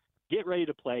up, get ready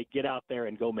to play, get out there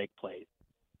and go make plays?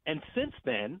 And since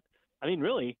then,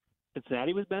 really,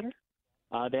 Cincinnati was better.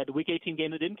 They had the Week 18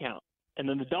 game that didn't count. And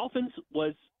then the Dolphins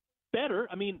was better.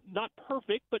 Not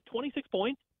perfect, but 26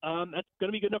 points. That's going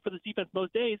to be good enough for this defense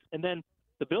most days. And then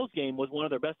the Bills game was one of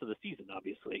their best of the season,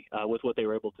 obviously, with what they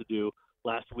were able to do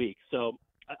last week. So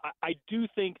I do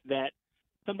think that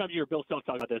sometimes you hear Bill Self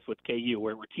talk about this with KU,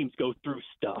 where teams go through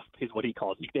stuff, is what he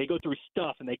calls it. They go through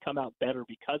stuff and they come out better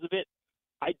because of it.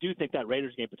 I do think that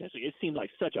Raiders game potentially, it seemed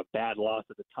like such a bad loss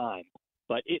at the time,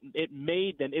 but it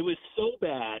made them, it was so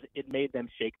bad, it made them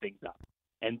shake things up.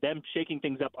 And them shaking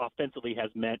things up offensively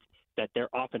has meant that their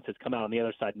offense has come out on the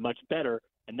other side much better,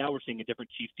 and now we're seeing a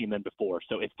different Chiefs team than before.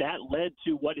 So if that led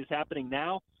to what is happening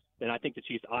now, then I think the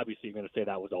Chiefs obviously are going to say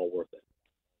that was all worth it.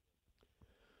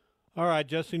 All right,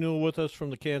 Jesse Newell with us from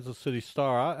the Kansas City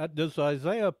Star. Does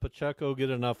Isaiah Pacheco get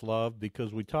enough love?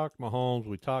 Because we talk Mahomes,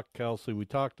 we talk Kelsey, we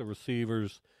talk the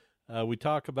receivers, we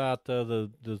talk about the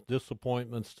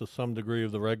disappointments to some degree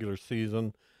of the regular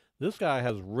season. This guy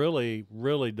has really,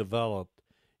 really developed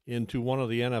into one of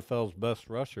the NFL's best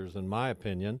rushers, in my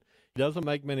opinion. He doesn't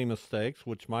make many mistakes,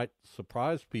 which might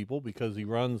surprise people because he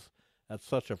runs at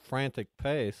such a frantic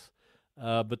pace.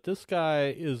 But this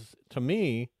guy is, to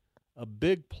me, a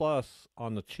big plus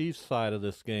on the Chiefs side of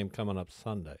this game coming up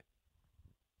Sunday.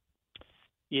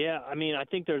 Yeah, I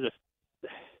think there's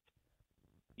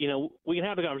we can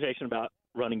have a conversation about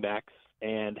running backs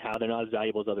and how they're not as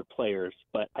valuable as other players,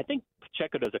 but I think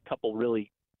Pacheco does a couple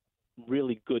really,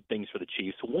 really good things for the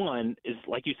Chiefs. One is,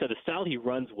 like you said, the style he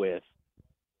runs with,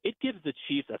 it gives the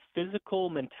Chiefs a physical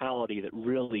mentality that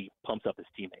really pumps up his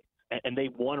teammates. And they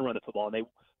want to run the football, and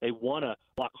they want to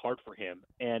block hard for him.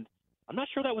 And I'm not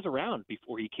sure that was around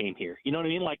before he came here. You know what I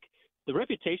mean? Like, the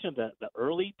reputation of the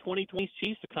early 2020s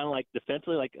Chiefs are kind of like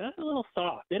defensively, like a little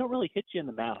soft. They don't really hit you in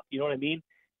the mouth. You know what I mean?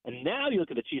 And now you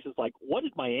look at the Chiefs, it's like, what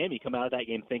did Miami come out of that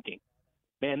game thinking?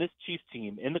 Man, this Chiefs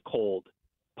team in the cold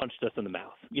punched us in the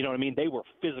mouth. You know what I mean? They were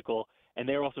physical, and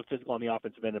they were also physical on the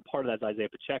offensive end, and part of that is Isaiah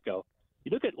Pacheco.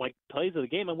 You look at, plays of the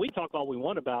game, and we talk all we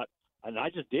want about, and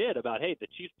I just did, about, hey, the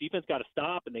Chiefs defense got to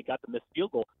stop, and they got the missed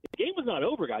field goal. The game was not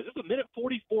over, guys. There's a minute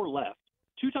 44 left.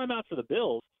 2 timeouts for the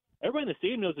Bills. Everybody in the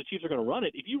stadium knows the Chiefs are going to run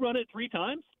it. If you run it 3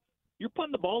 times, you're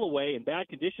putting the ball away in bad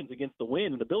conditions against the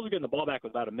wind, and the Bills are getting the ball back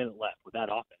with about a minute left with that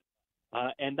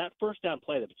offense. And that first down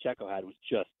play that Pacheco had was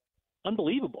just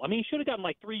unbelievable. He should have gotten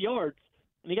 3 yards,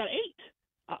 and he got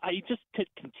 8. He just could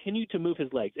continue to move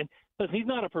his legs. And listen, he's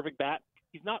not a perfect bat.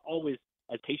 He's not always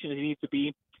as patient as he needs to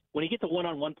be. When he gets a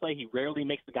one-on-one play, he rarely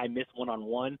makes the guy miss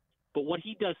one-on-one. But what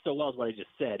he does so well is what I just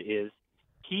said is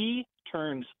he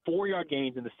turns 4-yard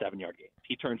gains into 7-yard gains.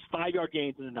 He turns 5-yard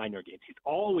gains into 9-yard gains. He's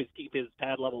always keeping his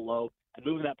pad level low and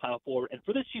moving that pile forward. And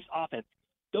for this Chiefs offense,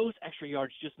 those extra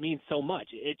yards just mean so much.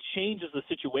 It changes the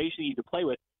situation you need to play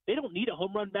with. They don't need a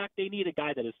home run back. They need a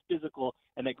guy that is physical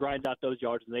and that grinds out those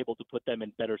yards and is able to put them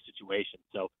in better situations.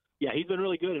 So, yeah, he's been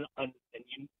really good,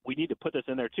 we need to put this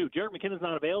in there too. Jarek McKinnon's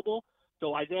not available,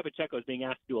 so Isaiah Pacheco is being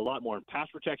asked to do a lot more in pass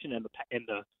protection and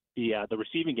the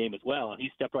receiving game as well, and he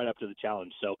stepped right up to the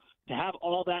challenge. So to have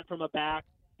all that from a back,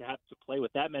 to have to play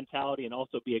with that mentality and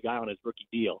also be a guy on his rookie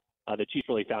deal, the Chiefs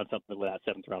really found something with that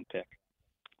 7th-round pick.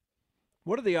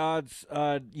 What are the odds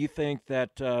you think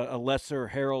that a lesser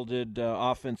heralded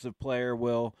offensive player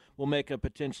will make a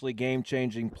potentially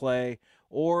game-changing play?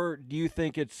 Or do you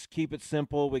think it's keep it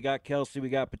simple? We got Kelsey, we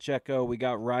got Pacheco, we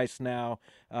got Rice now.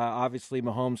 Obviously,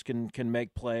 Mahomes can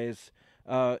make plays.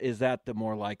 Is that the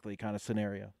more likely kind of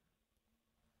scenario?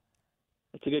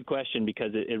 It's a good question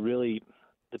because it really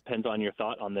depends on your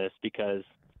thought on this because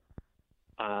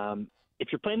if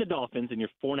you're playing the Dolphins and you're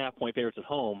 4.5-point favorites at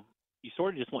home, you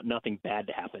sort of just want nothing bad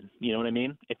to happen. You know what I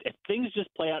mean? If things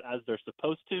just play out as they're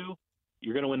supposed to,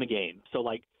 you're going to win the game. So,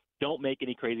 don't make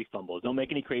any crazy fumbles. Don't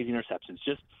make any crazy interceptions.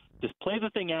 Just play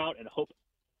the thing out and hope,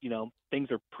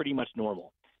 things are pretty much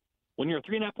normal. When you're a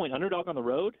 3.5-point underdog on the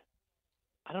road,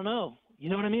 I don't know. You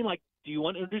know what I mean? Do you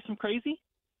want to do some crazy?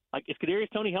 Is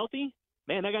Kadarius Toney healthy?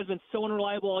 Man, that guy's been so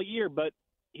unreliable all year, but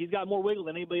he's got more wiggle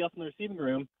than anybody else in the receiving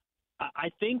room.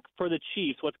 I think for the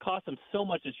Chiefs, what's cost them so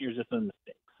much this year is just the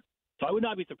mistakes. So I would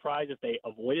not be surprised if they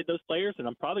avoided those players, and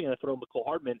I'm probably going to throw McCole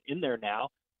Hardman in there now,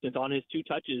 since on his 2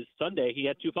 touches Sunday he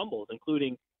had 2 fumbles,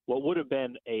 including what would have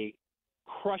been a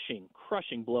crushing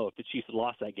blow if the Chiefs had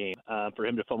lost that game for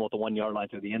him to fumble at the 1-yard line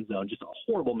through the end zone. Just a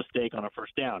horrible mistake on a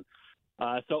first down.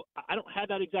 So I don't have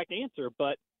that exact answer,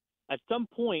 but at some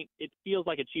point it feels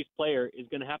like a Chiefs player is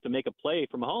going to have to make a play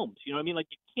for Mahomes. You know what I mean?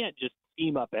 You can't just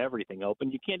scheme up everything open.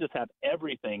 You can't just have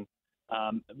everything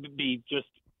be just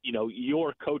 –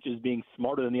 your coaches being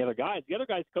smarter than the other guys. The other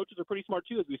guys' coaches are pretty smart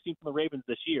too, as we've seen from the Ravens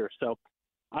this year. So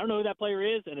I don't know who that player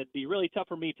is, and it'd be really tough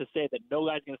for me to say that no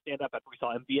guy's going to stand up after we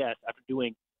saw MVS after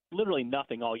doing literally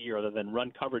nothing all year other than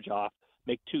run coverage off,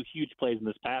 make 2 huge plays in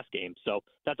this pass game. So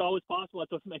that's always possible.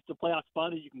 That's what makes the playoffs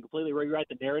fun, is you can completely rewrite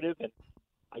the narrative. And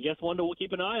I guess one we'll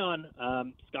keep an eye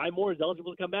on. Sky Moore is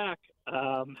eligible to come back.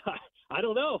 I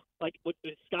don't know. Would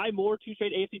Sky Moore 2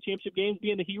 straight AFC Championship games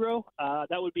being the hero?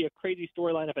 That would be a crazy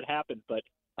storyline if it happened. But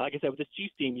like I said, with this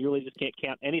Chiefs team, you really just can't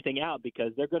count anything out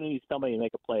because they're going to need somebody to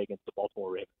make a play against the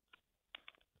Baltimore Ravens.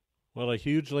 Well, a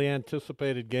hugely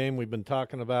anticipated game. We've been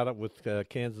talking about it with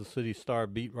Kansas City Star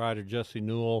beat writer Jesse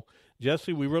Newell.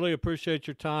 Jesse, we really appreciate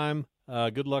your time.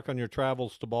 Good luck on your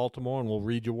travels to Baltimore, and we'll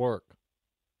read your work.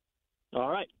 All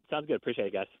right. Sounds good. Appreciate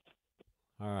it, guys.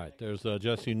 All right. There's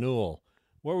Jesse Newell.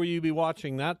 Where will you be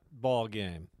watching that ball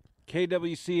game?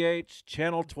 KWCH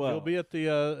Channel 12. You'll be at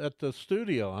the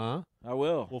studio, huh? I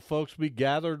will. Will folks be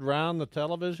gathered around the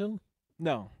television?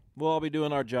 No. We'll all be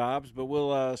doing our jobs, but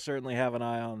we'll certainly have an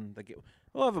eye on the game.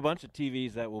 We'll have a bunch of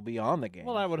TVs that will be on the game.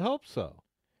 Well, I would hope so.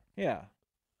 Yeah.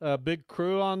 A big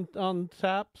crew on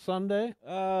tap Sunday?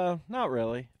 Not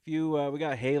really. We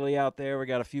got Haley out there. We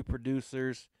got a few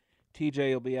producers.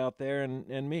 TJ will be out there,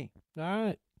 and me. All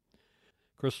right.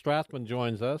 Chris Strathman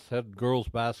joins us, head girls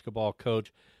basketball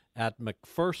coach at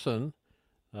McPherson.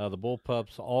 The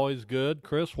Bullpups always good.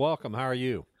 Chris, welcome. How are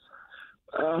you?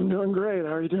 I'm doing great.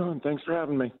 How are you doing? Thanks for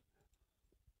having me.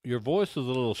 Your voice is a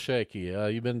little shaky.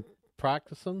 You been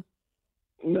practicing?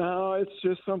 No, it's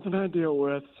just something I deal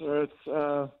with.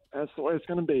 So that's the way it's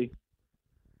going to be.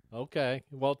 Okay.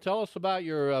 Well, tell us about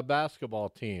your basketball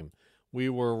team. We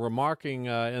were remarking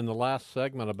in the last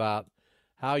segment about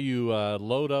how you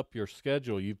load up your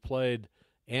schedule. You played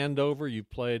Andover, you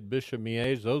played Bishop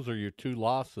Miege. Those are your 2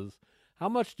 losses. How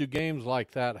much do games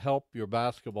like that help your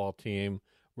basketball team,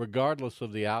 regardless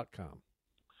of the outcome?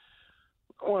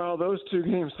 Well, those 2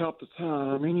 games helped a ton.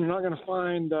 I mean, you're not going to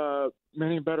find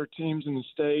many better teams in the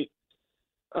state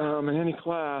in any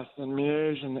class than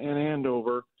Miege and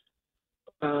Andover.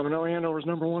 I know Andover's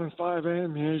number 1 in 5A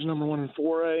and Miege number 1 in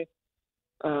 4A.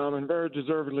 And very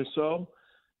deservedly so.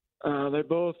 They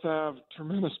both have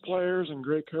tremendous players and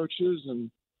great coaches,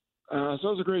 and so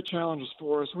those are great challenges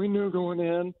for us. We knew going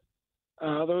in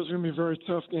those are going to be very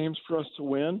tough games for us to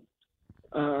win.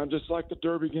 Just like the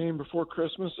Derby game before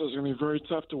Christmas, those are going to be very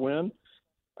tough to win.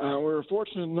 We were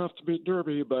fortunate enough to beat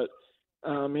Derby, but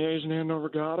Miege and Andover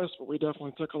got us, but we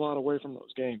definitely took a lot away from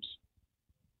those games.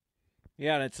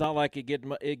 Yeah, and it's not like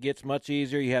it gets much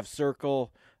easier. You have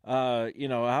Circle.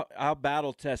 How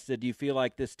battle-tested do you feel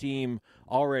like this team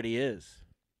already is?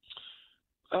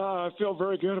 I feel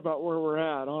very good about where we're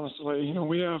at, honestly.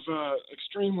 We have an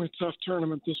extremely tough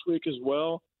tournament this week as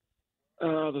well.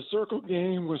 The Circle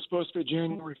game was supposed to be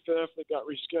January 5th. It got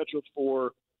rescheduled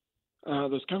for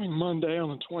this coming Monday on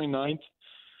the 29th.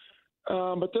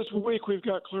 But this week we've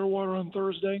got Clearwater on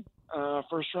Thursday,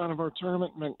 first round of our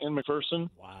tournament in McPherson.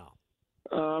 Wow.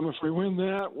 If we win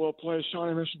that, we'll play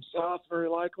Shawnee Mission South very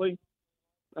likely.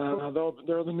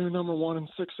 They're the new number 1 in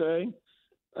 6A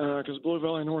because Blue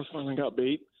Valley North finally got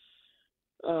beat.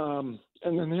 And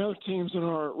then the other teams that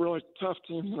are really tough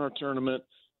teams in our tournament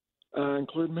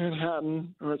include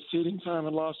Manhattan, who at seeding time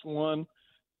had lost 1,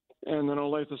 and then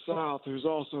Olathe South, who's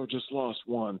also just lost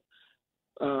 1.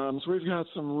 So we've got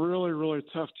some really, really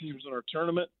tough teams in our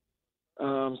tournament.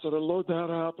 So to load that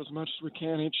up as much as we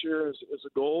can each year is a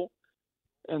goal.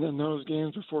 And then those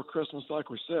games before Christmas,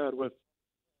 like we said, with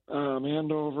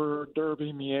Andover,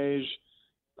 Derby, Miege,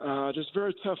 just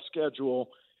very tough schedule.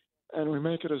 And we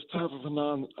make it as tough of a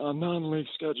non-league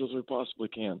schedule as we possibly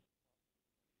can.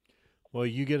 Well,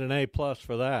 you get an A+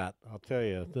 for that. I'll tell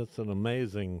you, that's an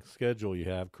amazing schedule you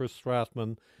have. Chris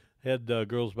Strassman, head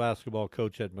girls basketball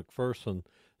coach at McPherson.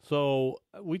 So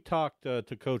we talked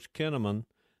to Coach Kinnaman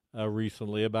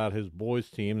recently about his boys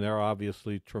team. They're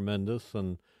obviously tremendous,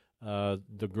 and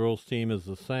the girls team is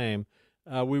the same.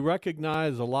 We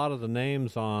recognize a lot of the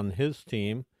names on his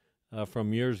team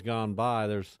from years gone by.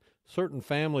 There's certain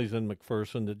families in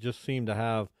McPherson that just seem to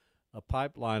have a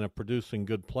pipeline of producing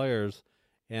good players,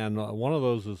 and one of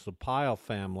those is the Pyle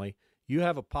family. You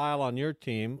have a Pyle on your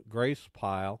team, Grace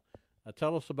Pyle.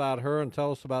 Tell us about her and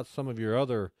tell us about some of your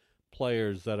other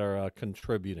players that are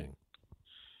contributing.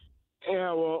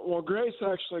 Yeah, well, Grace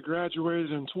actually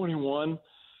graduated in 21.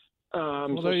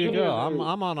 Well, there you go.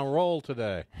 I'm on a roll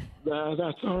today.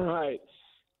 That's all right.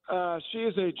 She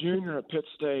is a junior at Pitt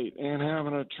State and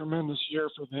having a tremendous year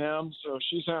for them. So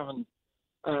she's having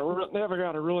they've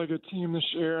got a really good team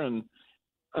this year, and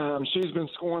she's been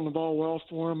scoring the ball well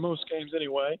for them most games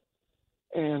anyway.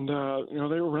 And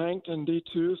they were ranked in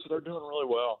D2, so they're doing really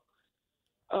well.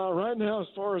 Right now, as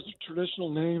far as the traditional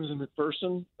names in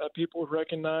McPherson that people would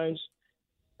recognize,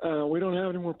 we don't have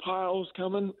any more Piles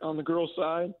coming on the girls'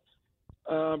 side.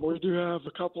 But we do have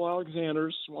a couple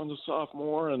Alexanders. One's a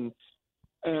sophomore and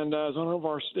is on our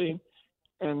varsity.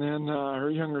 And then her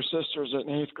younger sister's an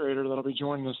 8th grader that'll be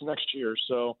joining us next year.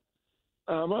 So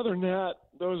other than that,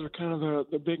 those are kind of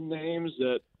the big names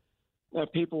that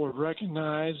people would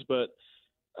recognize. But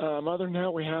other than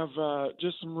that, we have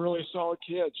just some really solid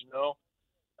kids,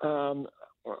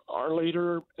 Our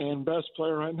leader and best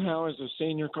player right now is a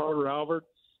senior, Carter Albert.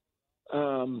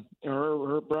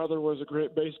 Her brother was a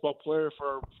great baseball player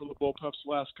for the Bullpups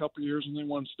the last couple of years when they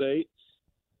won state.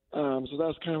 So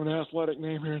that's kind of an athletic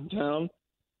name here in town.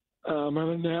 Other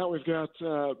than that, we've got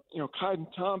Kaiden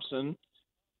Thompson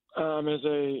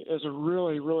is a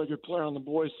really, really good player on the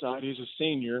boys' side. He's a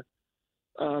senior.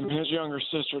 His younger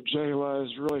sister Jayla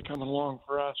is really coming along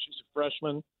for us. She's a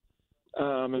freshman,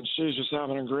 and she's just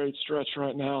having a great stretch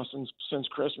right now since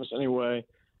Christmas anyway,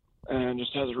 and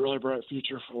just has a really bright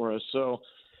future for us. So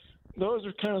those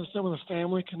are kind of some of the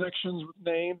family connections with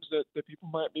names that people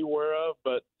might be aware of.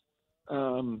 But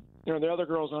the other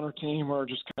girls on our team are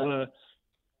just kind of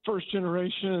first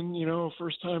generation,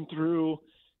 first time through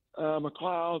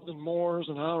McLeod and Moores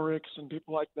and Ulrichs and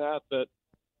people like that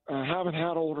haven't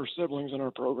had older siblings in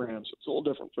our programs. It's a little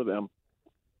different for them.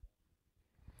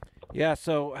 Yeah.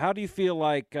 So how do you feel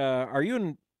like? Are you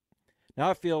in? Now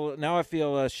I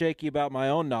feel shaky about my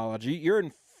own knowledge. You're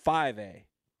in 5A,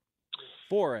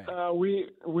 4A.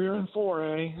 We're in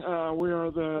 4A. We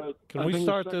are the. Can we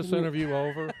start this interview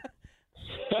over?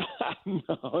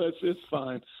 No, it's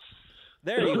fine.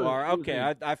 There you are.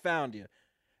 Okay, I found you.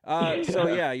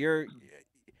 So yeah,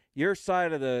 your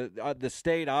side of the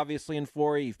state, obviously in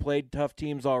 4A, you've played tough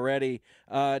teams already.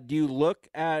 Do you look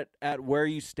at where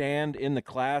you stand in the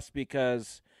class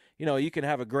because you can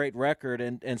have a great record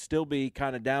and still be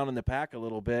kind of down in the pack a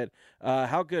little bit?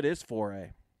 How good is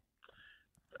 4A?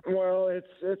 Well,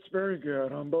 it's very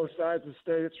good on both sides of the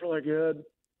state. It's really good.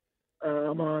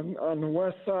 On the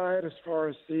west side, as far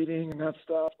as seeding and that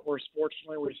stuff, of course,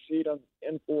 fortunately, we seed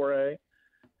in 4A.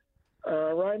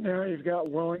 Right now, you've got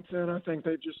Wellington. I think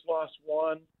they just lost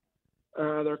 1.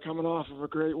 They're coming off of a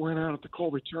great win out at the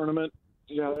Colby tournament.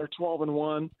 Yeah, they're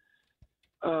 12-1.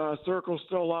 Circle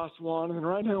still lost 1, and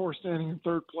right now we're standing in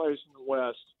 3rd place in the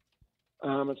West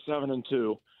at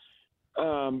 7-2.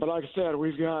 But like I said,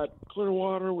 we've got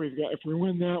Clearwater. If we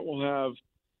win that, we'll have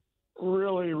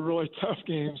really, really tough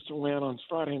games to win on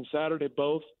Friday and Saturday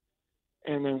both,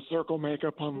 and then Circle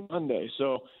makeup on Monday.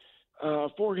 So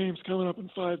 4 games coming up in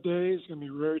 5 days. It's going to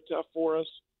be very tough for us.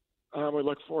 We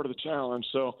look forward to the challenge.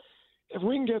 So if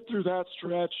we can get through that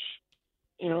stretch,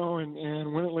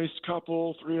 and win at least a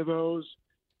couple, 3 of those.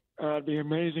 It'd be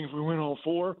amazing if we win all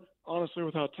 4, honestly,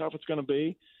 with how tough it's going to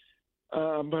be.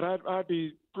 But I'd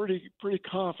be pretty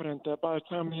confident that by the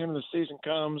time the end of the season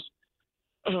comes,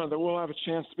 that we'll have a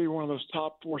chance to be one of those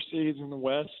top 4 seeds in the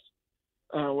West,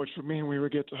 which would mean we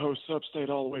would get to host Sub-State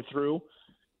all the way through,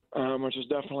 which is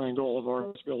definitely a goal of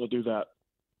ours to be able to do that.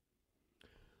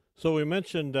 So we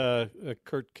mentioned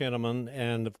Kurt Kinnaman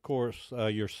and, of course,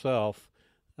 yourself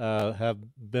have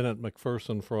been at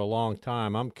McPherson for a long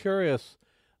time. I'm curious,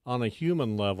 on a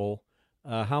human level,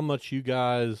 how much you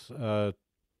guys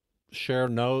share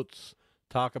notes,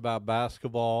 talk about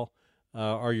basketball.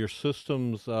 Are your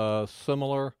systems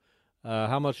similar?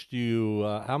 How much do you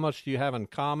have in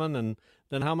common, and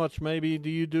then how much maybe do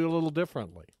you do a little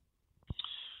differently?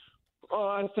 Well,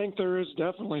 I think there is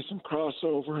definitely some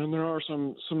crossover, and there are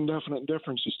some definite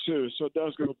differences too. So it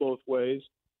does go both ways.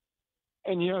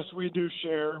 And yes, we do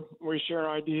share. We share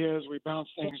ideas. We bounce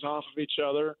things off of each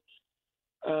other.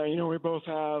 We both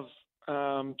have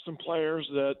some players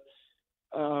that,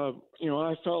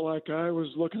 I felt like I was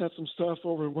looking at some stuff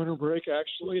over winter break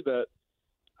actually that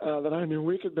I knew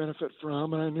we could benefit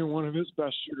from, and I knew one of his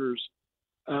best shooters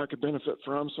could benefit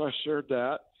from. So I shared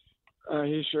that.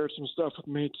 He shared some stuff with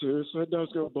me too. So it does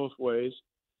go both ways.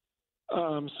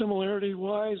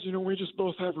 Similarity-wise, we just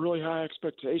both have really high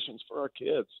expectations for our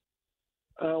kids.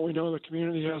 We know the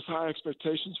community has high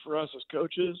expectations for us as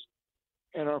coaches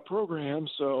and our program,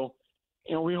 so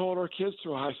we hold our kids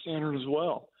to a high standard as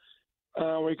well.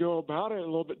 We go about it a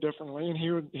little bit differently, and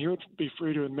he would be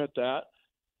free to admit that.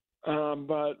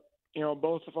 But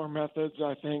both of our methods,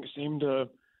 I think, seem to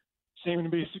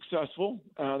be successful.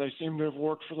 They seem to have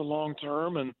worked for the long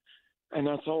term, and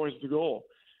that's always the goal.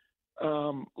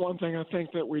 One thing I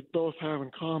think that we both have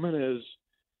in common is,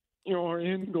 our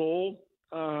end goal.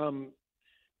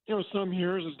 Some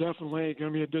years is definitely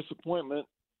going to be a disappointment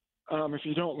if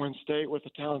you don't win state with the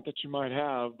talent that you might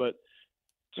have. But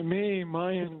to me,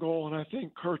 my end goal, and I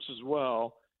think Kurt's as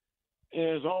well,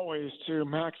 is always to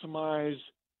maximize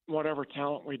whatever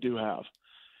talent we do have.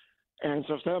 And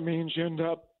so if that means you end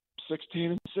up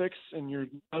 16-6 and you're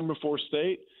done before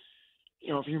state,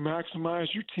 if you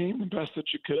maximize your team the best that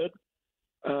you could,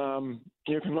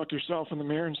 you can look yourself in the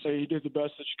mirror and say you did the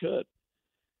best that you could.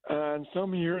 And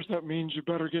some years that means you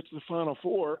better get to the Final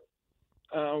Four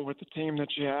with the team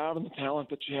that you have and the talent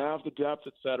that you have, the depth,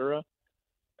 et cetera.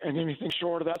 And anything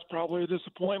short of that's probably a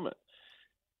disappointment.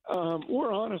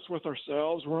 We're honest with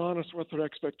ourselves. We're honest with the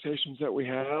expectations that we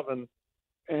have,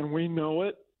 and we know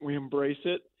it. We embrace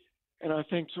it. And I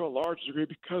think to a large degree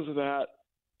because of that,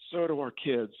 so do our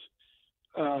kids.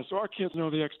 So our kids know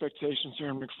the expectations here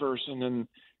in McPherson, and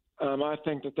I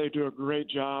think that they do a great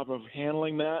job of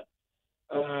handling that.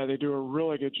 They do a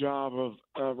really good job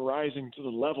of rising to the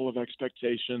level of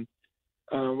expectation,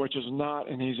 which is not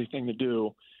an easy thing to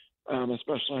do,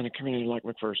 especially in a community like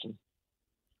McPherson.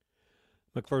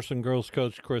 McPherson girls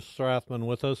coach Chris Strathman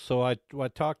with us. So I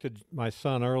talked to my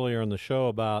son earlier in the show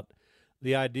about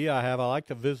the idea I have. I like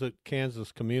to visit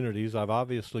Kansas communities. I've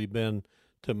obviously been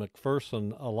to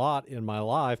McPherson a lot in my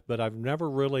life, but I've never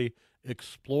really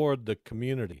explored the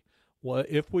community. Well,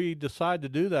 if we decide to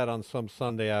do that on some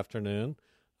Sunday afternoon,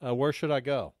 where should I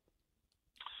go?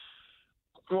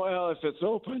 Well, if it's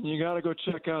open, you got to go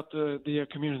check out the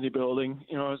community building.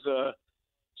 As a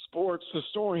sports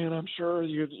historian, I'm sure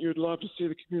you'd love to see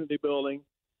the community building.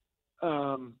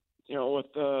 With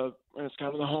it's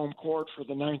kind of the home court for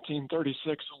the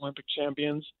 1936 Olympic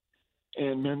champions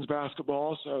in men's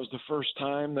basketball. So it was the first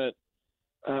time that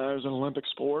it was an Olympic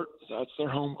sport. So that's their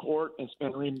home court. It's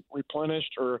been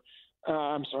replenished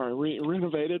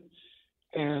renovated,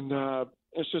 and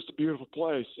it's just a beautiful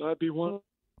place. So that'd be one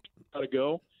to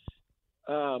go.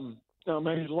 Now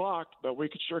maybe locked, but we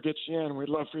could sure get you in. We'd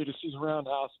love for you to see the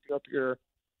Roundhouse if you're up here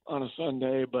on a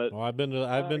Sunday. But I've been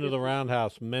to the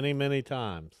Roundhouse many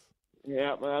times.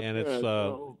 Yeah, that's and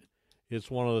good.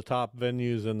 It's one of the top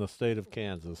venues in the state of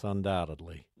Kansas,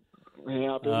 undoubtedly.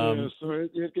 Yeah, it is. So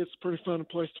it gets a pretty fun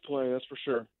place to play, that's for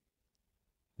sure.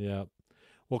 Yeah.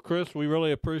 Well, Chris, we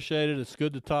really appreciate it. It's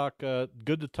good to talk.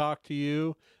 Good to talk to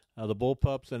you. The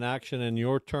Bullpups in action in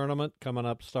your tournament coming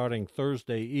up starting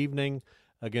Thursday evening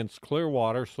against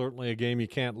Clearwater. Certainly a game you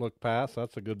can't look past.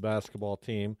 That's a good basketball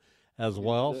team as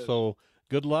well. So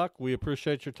good luck. We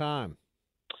appreciate your time.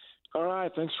 All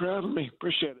right. Thanks for having me.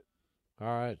 Appreciate it. All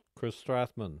right. Chris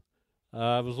Strathman.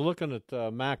 I was looking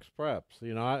at Max Preps.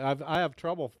 I have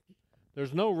trouble.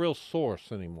 There's no real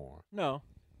source anymore. No.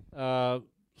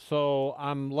 So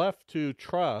I'm left to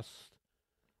trust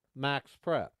Max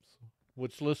Preps,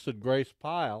 which listed Grace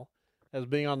Pyle as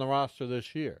being on the roster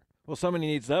this year. Well, somebody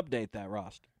needs to update that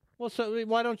roster. Well, so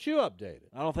why don't you update it?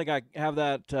 I don't think I have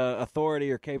that authority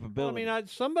or capability. Well, I mean,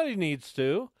 somebody needs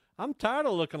to. I'm tired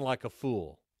of looking like a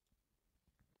fool.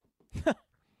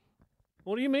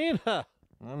 What do you mean?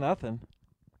 Well, nothing.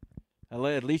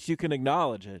 At least you can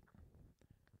acknowledge it.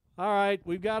 All right,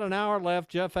 we've got an hour left.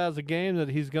 Jeff has a game that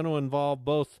he's going to involve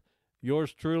both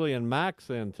yours truly and Max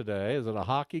in today. Is it a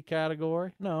hockey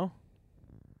category? No.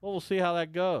 Well, we'll see how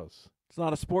that goes. It's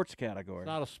not a sports category. It's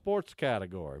not a sports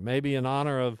category. Maybe in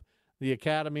honor of the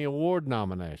Academy Award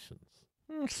nominations.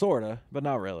 Sort of, but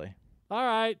not really. All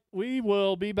right, we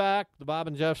will be back. The Bob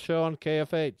and Jeff Show on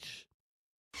KFH.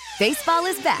 Baseball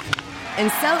is back, and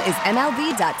so is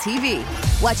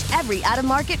MLB.tv. Watch every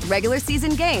out-of-market regular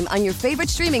season game on your favorite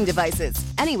streaming devices,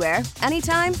 anywhere,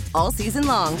 anytime, all season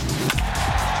long.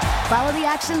 Follow the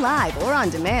action live or on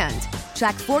demand.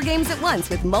 Track 4 games at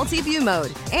once with multi-view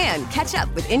mode and catch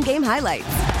up with in-game highlights.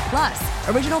 Plus,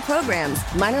 original programs,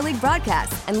 minor league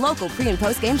broadcasts, and local pre- and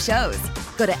post-game shows.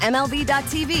 Go to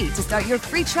MLB.tv to start your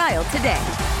free trial today.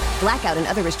 Blackout and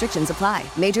other restrictions apply.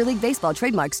 Major League Baseball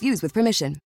trademarks used with permission.